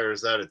Empire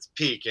is at its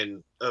peak,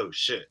 and oh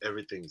shit,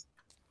 everything's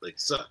like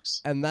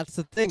sucks? And that's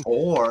the thing.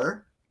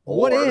 Or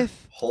What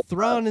if hold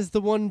Thrawn up. is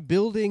the one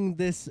building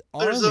this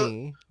There's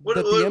army what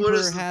that the is Emperor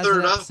the has third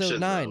in Episode option,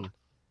 9? though?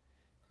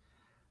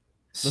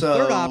 The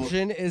third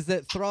option is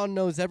that Thrawn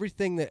knows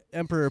everything that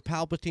Emperor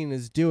Palpatine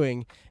is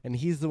doing, and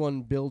he's the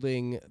one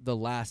building the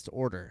Last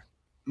Order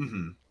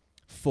Mhm.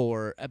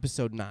 for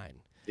Episode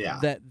 9. Yeah.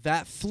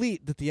 That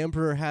fleet that the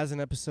Emperor has in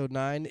Episode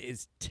 9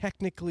 is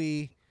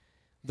technically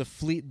the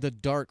fleet, the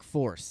Dark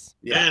Force.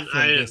 Yeah. And from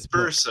I this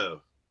book.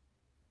 Verso.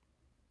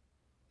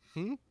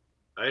 Hmm?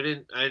 I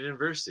didn't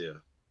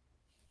Versio.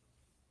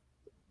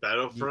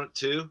 Battlefront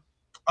 2.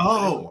 Yeah.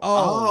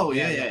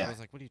 I was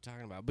like, what are you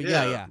talking about? But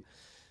Yeah. yeah.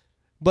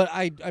 But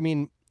I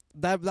mean,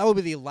 that would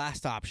be the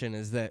last option,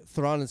 is that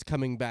Thrawn is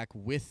coming back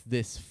with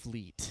this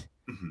fleet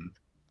Mhm.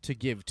 to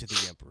give to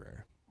the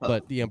Emperor. But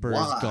But the Emperor is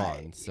why?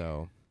 gone,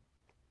 so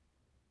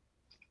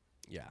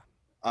yeah.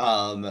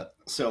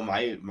 So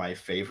my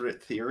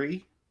favorite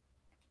theory,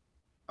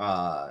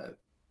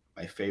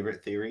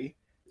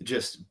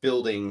 just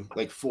building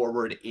like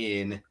forward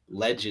in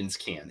Legends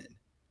canon,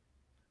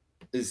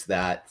 is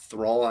that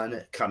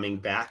Thrawn coming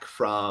back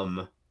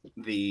from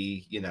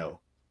the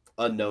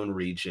unknown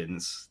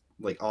regions,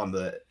 like on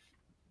the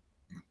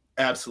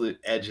absolute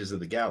edges of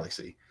the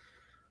galaxy,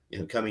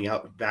 coming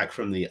out back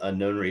from the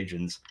unknown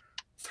regions,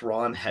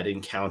 Thrawn had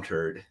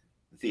encountered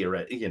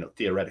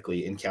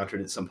theoretically encountered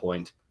at some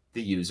point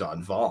the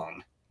Yuuzhan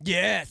Vong,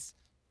 Yes.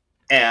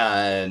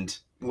 and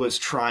was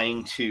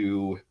trying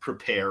to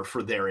prepare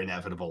for their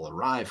inevitable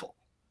arrival.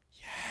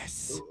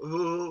 Yes.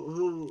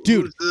 Who's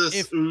Dude, this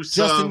if Usang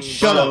Justin,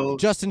 shut Vong? up.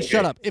 Justin, Okay.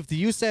 shut up. If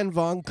the Yuuzhan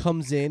Vong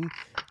comes in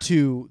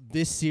to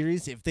this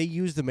series, if they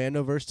use the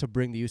Mandoverse to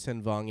bring the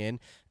Yuuzhan Vong in,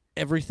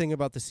 everything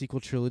about the sequel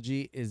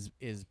trilogy is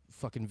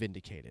fucking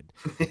vindicated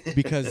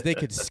because they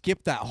could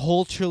skip that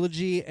whole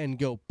trilogy and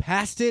go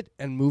past it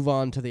and move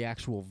on to the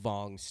actual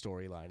Vong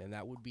storyline, and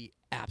that would be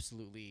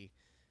absolutely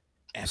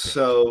epic.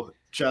 So,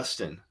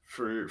 Justin,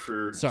 for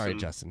Sorry,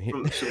 Justin.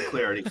 some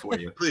clarity for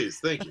you. Please,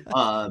 thank you.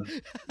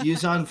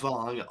 Yuuzhan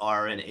Vong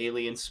are an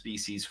alien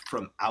species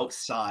from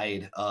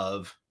outside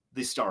of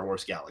the Star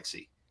Wars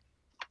galaxy.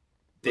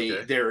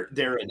 They're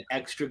an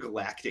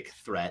extragalactic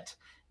threat.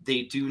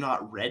 They do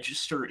not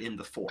register in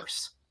the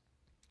Force.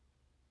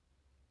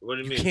 What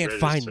do you You mean? can't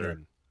find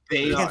them.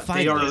 They can't are. find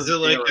They are. them. Is it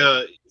like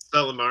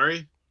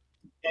Salamari?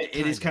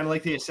 It is kind of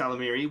like the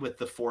Salamiri with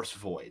the Force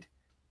Void.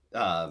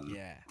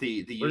 Yeah.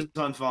 The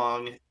Yuuzhan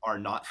Vong are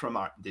not from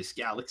this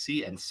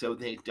galaxy, and so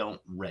they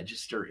don't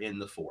register in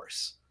the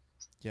Force.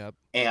 Yep.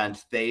 And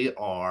they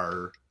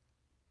are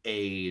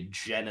a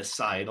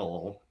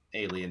genocidal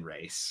alien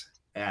race,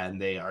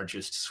 and they are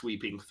just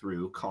sweeping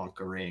through,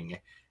 conquering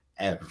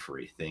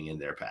everything in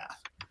their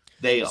path.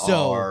 They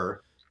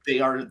are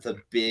the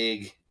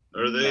big,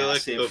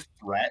 massive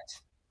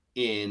threat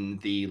in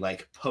the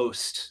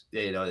post,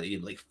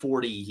 like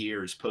 40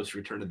 years post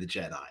Return of the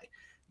Jedi.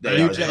 I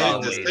hate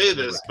to say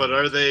this, but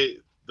are they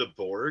the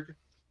Borg?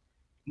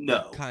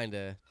 No,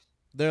 kinda.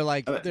 They're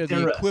they're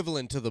the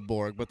equivalent to the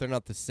Borg, but they're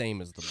not the same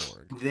as the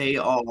Borg. They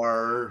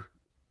are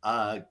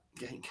kind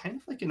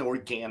of like an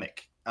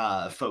organic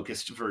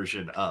focused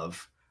version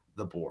of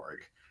the Borg.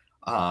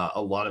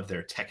 A lot of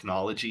their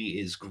technology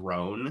is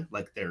grown,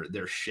 like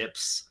their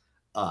ships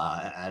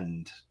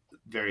and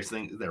various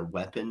things. Their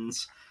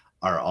weapons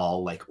are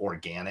all like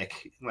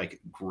organic, like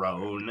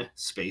grown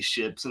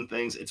spaceships and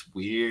things. It's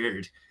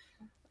weird.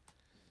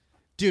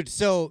 Dude,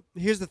 so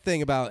here's the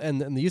thing about and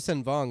the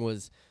Yuuzhan Vong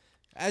was,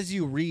 as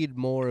you read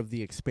more of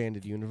the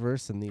expanded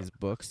universe in these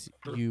books,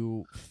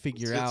 you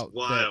figure out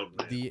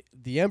that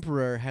the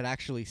Emperor had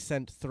actually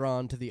sent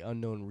Thrawn to the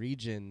unknown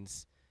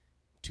regions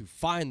to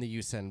find the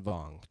Yuuzhan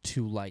Vong,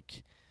 to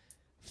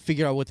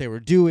figure out what they were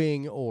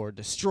doing or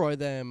destroy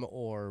them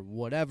or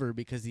whatever,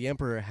 because the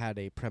Emperor had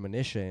a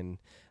premonition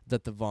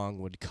that the Vong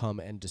would come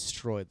and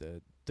destroy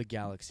the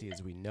galaxy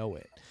as we know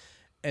it.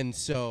 And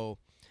so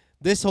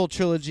this whole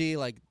trilogy,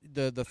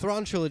 the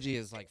Thrawn trilogy,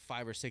 is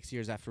 5 or 6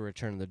 years after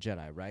Return of the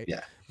Jedi, right?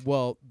 Yeah.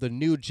 Well, the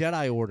new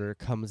Jedi Order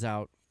comes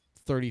out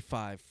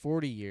 35,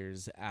 40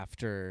 years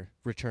after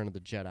Return of the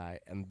Jedi,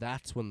 and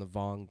that's when the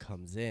Vong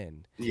comes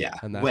in. Yeah.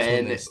 And that's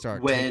when they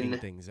start taking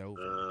things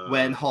over.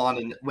 When Han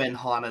and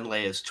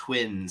Leia's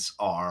twins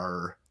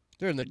are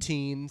they're in the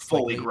teens,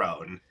 fully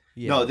grown.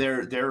 Yeah. No,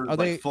 they're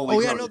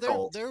fully grown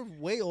adults. They're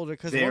way older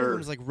because one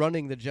of them's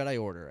running the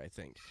Jedi Order, I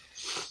think,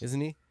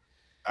 isn't he?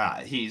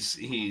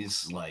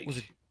 He's like, was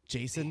it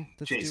Jason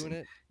that's doing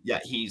it? Yeah,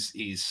 he's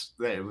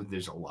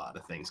there's a lot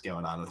of things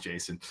going on with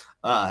Jason.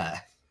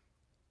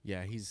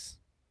 Yeah, he's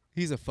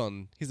a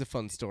fun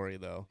story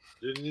though.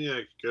 Didn't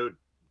he go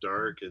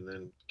dark and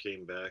then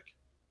came back?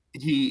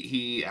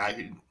 He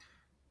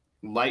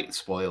light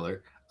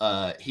spoiler.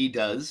 He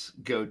does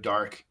go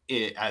dark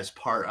as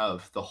part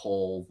of the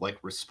whole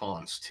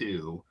response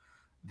to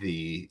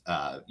the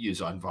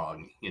Yuuzhan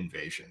Vong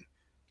invasion.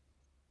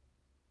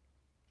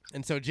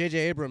 And so J.J.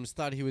 Abrams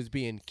thought he was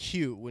being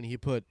cute when he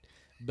put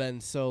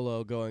Ben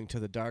Solo going to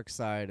the dark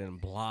side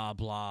and blah,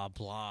 blah,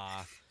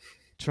 blah,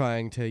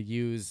 trying to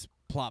use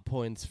plot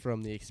points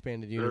from the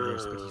expanded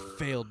universe, but he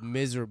failed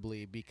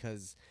miserably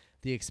because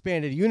the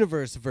expanded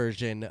universe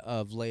version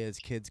of Leia's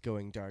kids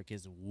going dark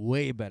is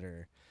way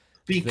better.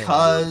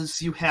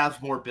 Because you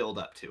have more build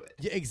up to it.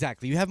 Yeah,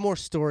 exactly. You have more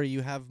story.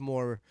 You have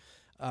more...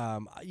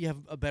 you have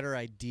a better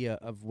idea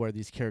of where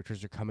these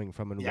characters are coming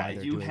from and why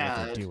they're doing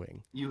what they're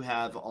doing. You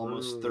had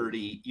almost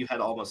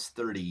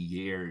 30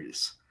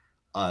 years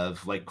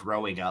of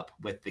growing up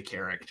with the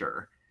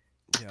character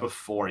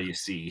before you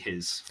see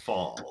his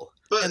fall.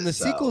 And the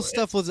sequel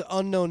stuff was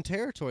unknown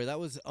territory. That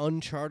was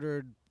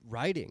uncharted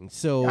writing.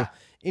 So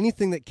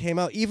anything that came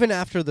out, even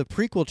after the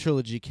prequel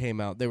trilogy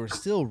came out, they were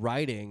still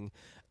writing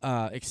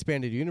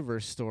expanded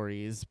universe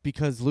stories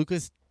because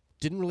Lucas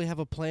didn't really have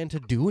a plan to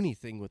do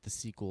anything with the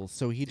sequel,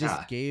 so he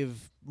just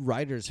gave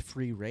writers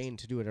free reign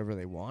to do whatever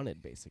they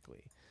wanted,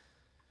 basically.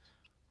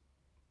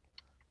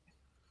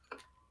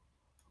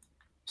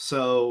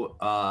 So,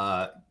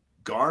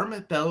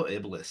 Garm Bel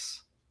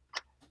Iblis.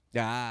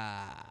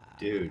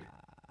 Dude.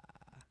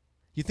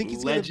 You think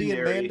he's going to be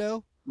in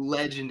Mando?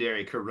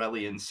 Legendary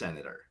Corellian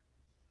senator.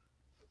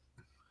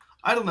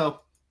 I don't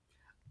know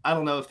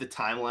if the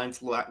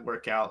timelines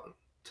work out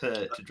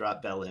to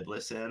drop Bel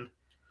Iblis in.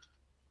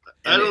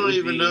 I don't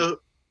even know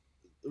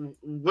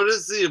what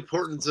is the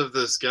importance of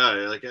this guy.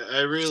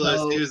 I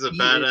realized he was a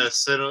badass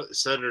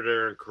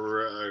senator in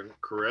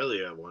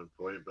Corellia at one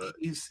point, but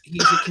he's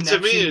a connection. To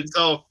me, it's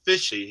all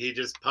fishy. He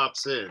just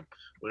pops in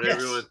when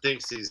everyone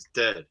thinks he's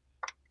dead.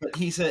 But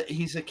he's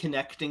a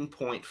connecting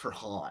point for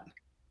Han.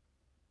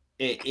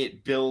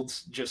 It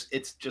builds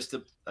it's just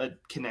a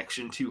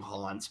connection to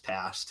Han's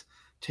past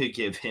to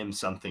give him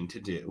something to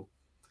do.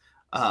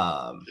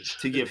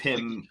 To give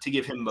him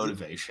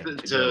motivation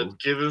to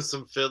give him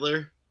some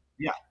filler.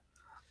 Yeah.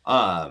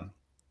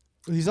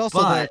 He's also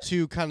there But-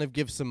 to kind of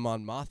give some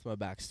Mon Mothma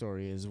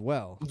backstory as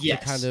well. Yes.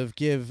 To kind of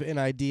give an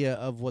idea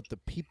of what the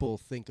people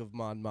think of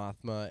Mon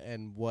Mothma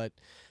and what,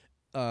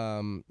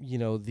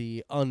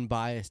 the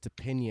unbiased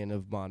opinion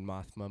of Mon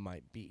Mothma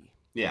might be.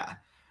 Yeah.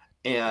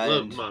 I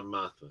love And Mon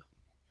Mothma.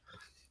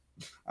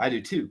 I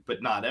do too,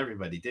 but not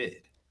everybody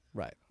did.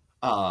 Right.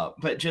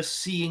 But just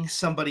seeing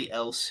somebody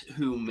else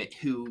who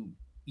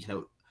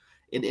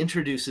it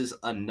introduces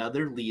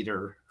another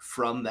leader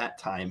from that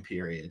time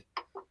period,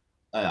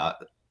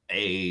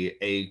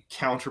 a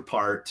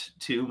counterpart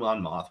to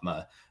Mon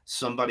Mothma,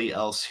 somebody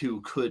else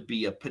who could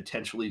be a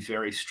potentially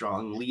very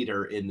strong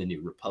leader in the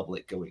New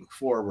Republic going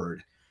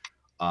forward,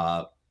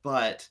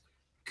 but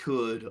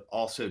could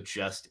also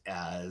just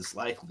as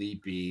likely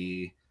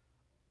be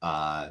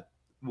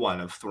one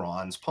of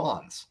Thrawn's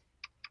pawns.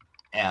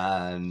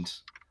 And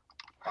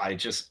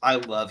I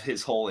love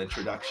his whole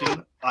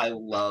introduction. I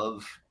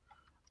love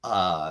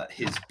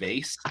his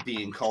base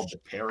being called the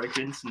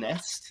Peregrine's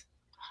Nest.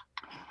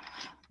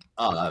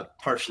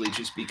 Partially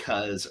just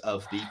because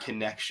of the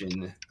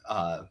connection.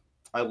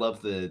 I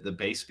love the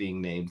base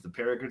being named the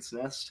Peregrine's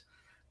Nest,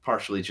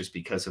 partially just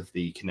because of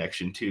the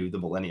connection to the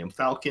Millennium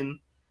Falcon,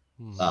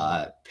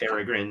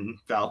 Peregrine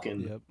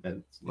Falcon, Yep.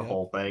 and the Yep.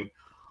 whole thing.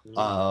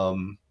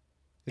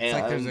 It's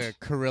like there's and- a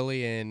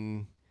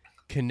Corellian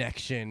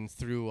connection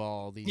through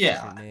all these Yeah.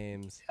 different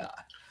names.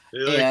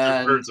 They're like the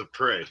And- birds of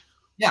prey.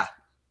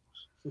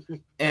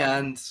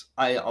 And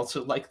I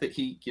also like that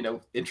he,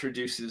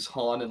 introduces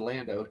Han and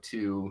Lando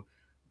to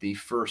the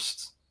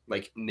first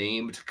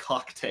named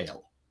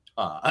cocktail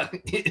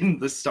in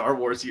the Star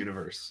Wars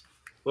universe.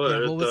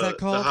 What what was that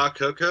called? The hot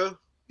cocoa?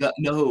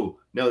 No,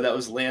 that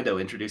was Lando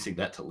introducing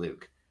that to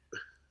Luke,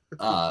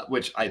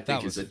 which I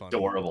think was is funny.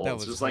 adorable. That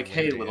It's was just like,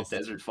 hey, little hilarious.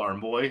 desert farm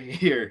boy,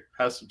 here,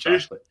 have some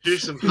Here's- chocolate.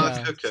 Here's some hot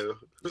Yeah. cocoa.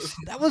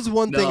 That was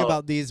one thing No.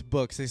 about these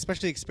books,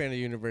 especially Expanded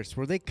Universe,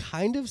 where they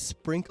kind of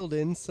sprinkled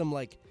in some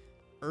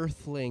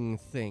earthling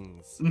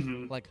things,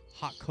 Mhm. like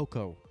hot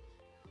cocoa.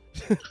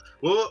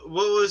 What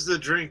was the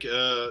drink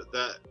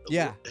that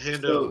Yeah.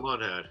 Hando So- and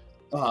Mon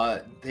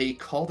had? They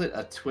called it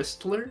a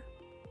Twistler.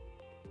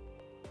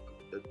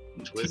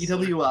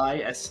 Twistler?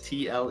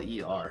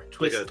 Twistler.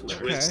 Like a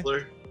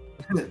Twistler.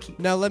 Twistler?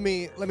 Now let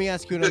me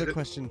ask you another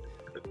question.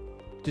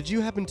 Did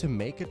you happen to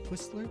make a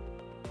Twistler?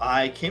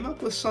 I came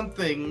up with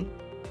something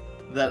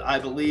that I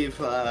believe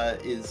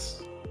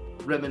is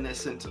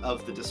reminiscent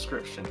of the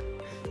description.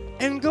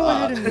 And go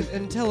ahead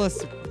and tell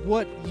us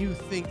what you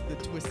think the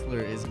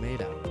Twistler is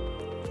made out of.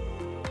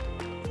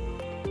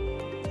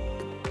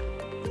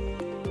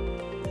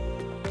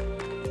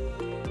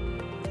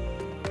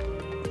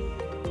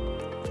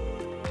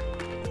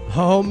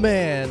 Oh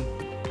man,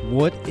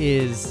 what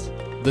is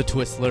the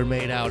Twistler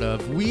made out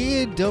of?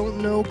 We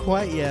don't know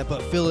quite yet,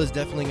 but Phil is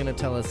definitely going to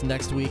tell us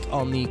next week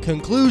on the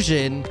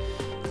conclusion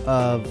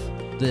of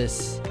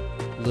this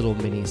little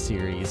mini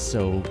series.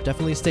 So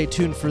definitely stay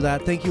tuned for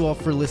that. Thank you all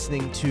for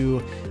listening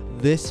to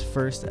this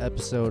first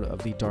episode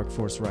of the Dark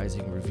Force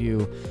Rising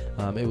review.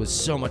 It was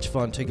so much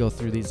fun to go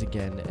through these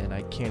again, and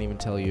I can't even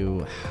tell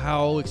you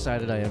how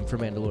excited I am for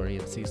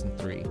Mandalorian Season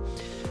 3.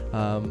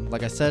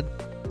 Like I said,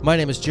 my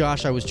name is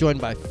Josh. I was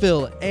joined by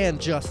Phil and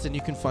Justin.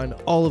 You can find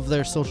all of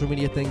their social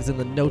media things in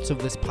the notes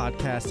of this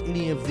podcast.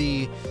 Any of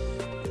the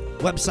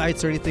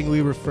websites or anything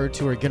we refer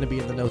to are going to be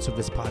in the notes of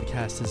this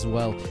podcast as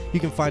well. You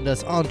can find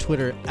us on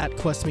Twitter at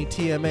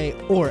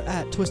QuestMeTMA or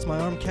at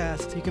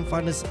TwistMyArmcast. You can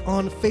find us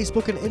on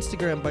Facebook and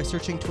Instagram by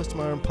searching Twist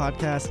My Arm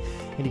Podcast.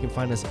 And you can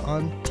find us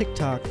on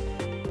TikTok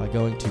by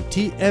going to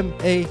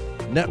TMA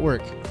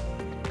Network.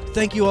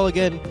 Thank you all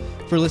again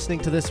for listening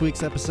to this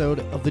week's episode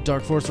of the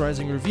Dark Force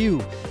Rising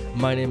Review.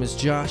 My name is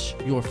Josh,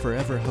 your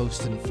forever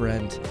host and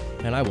friend,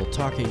 and I will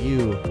talk to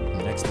you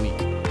next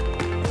week.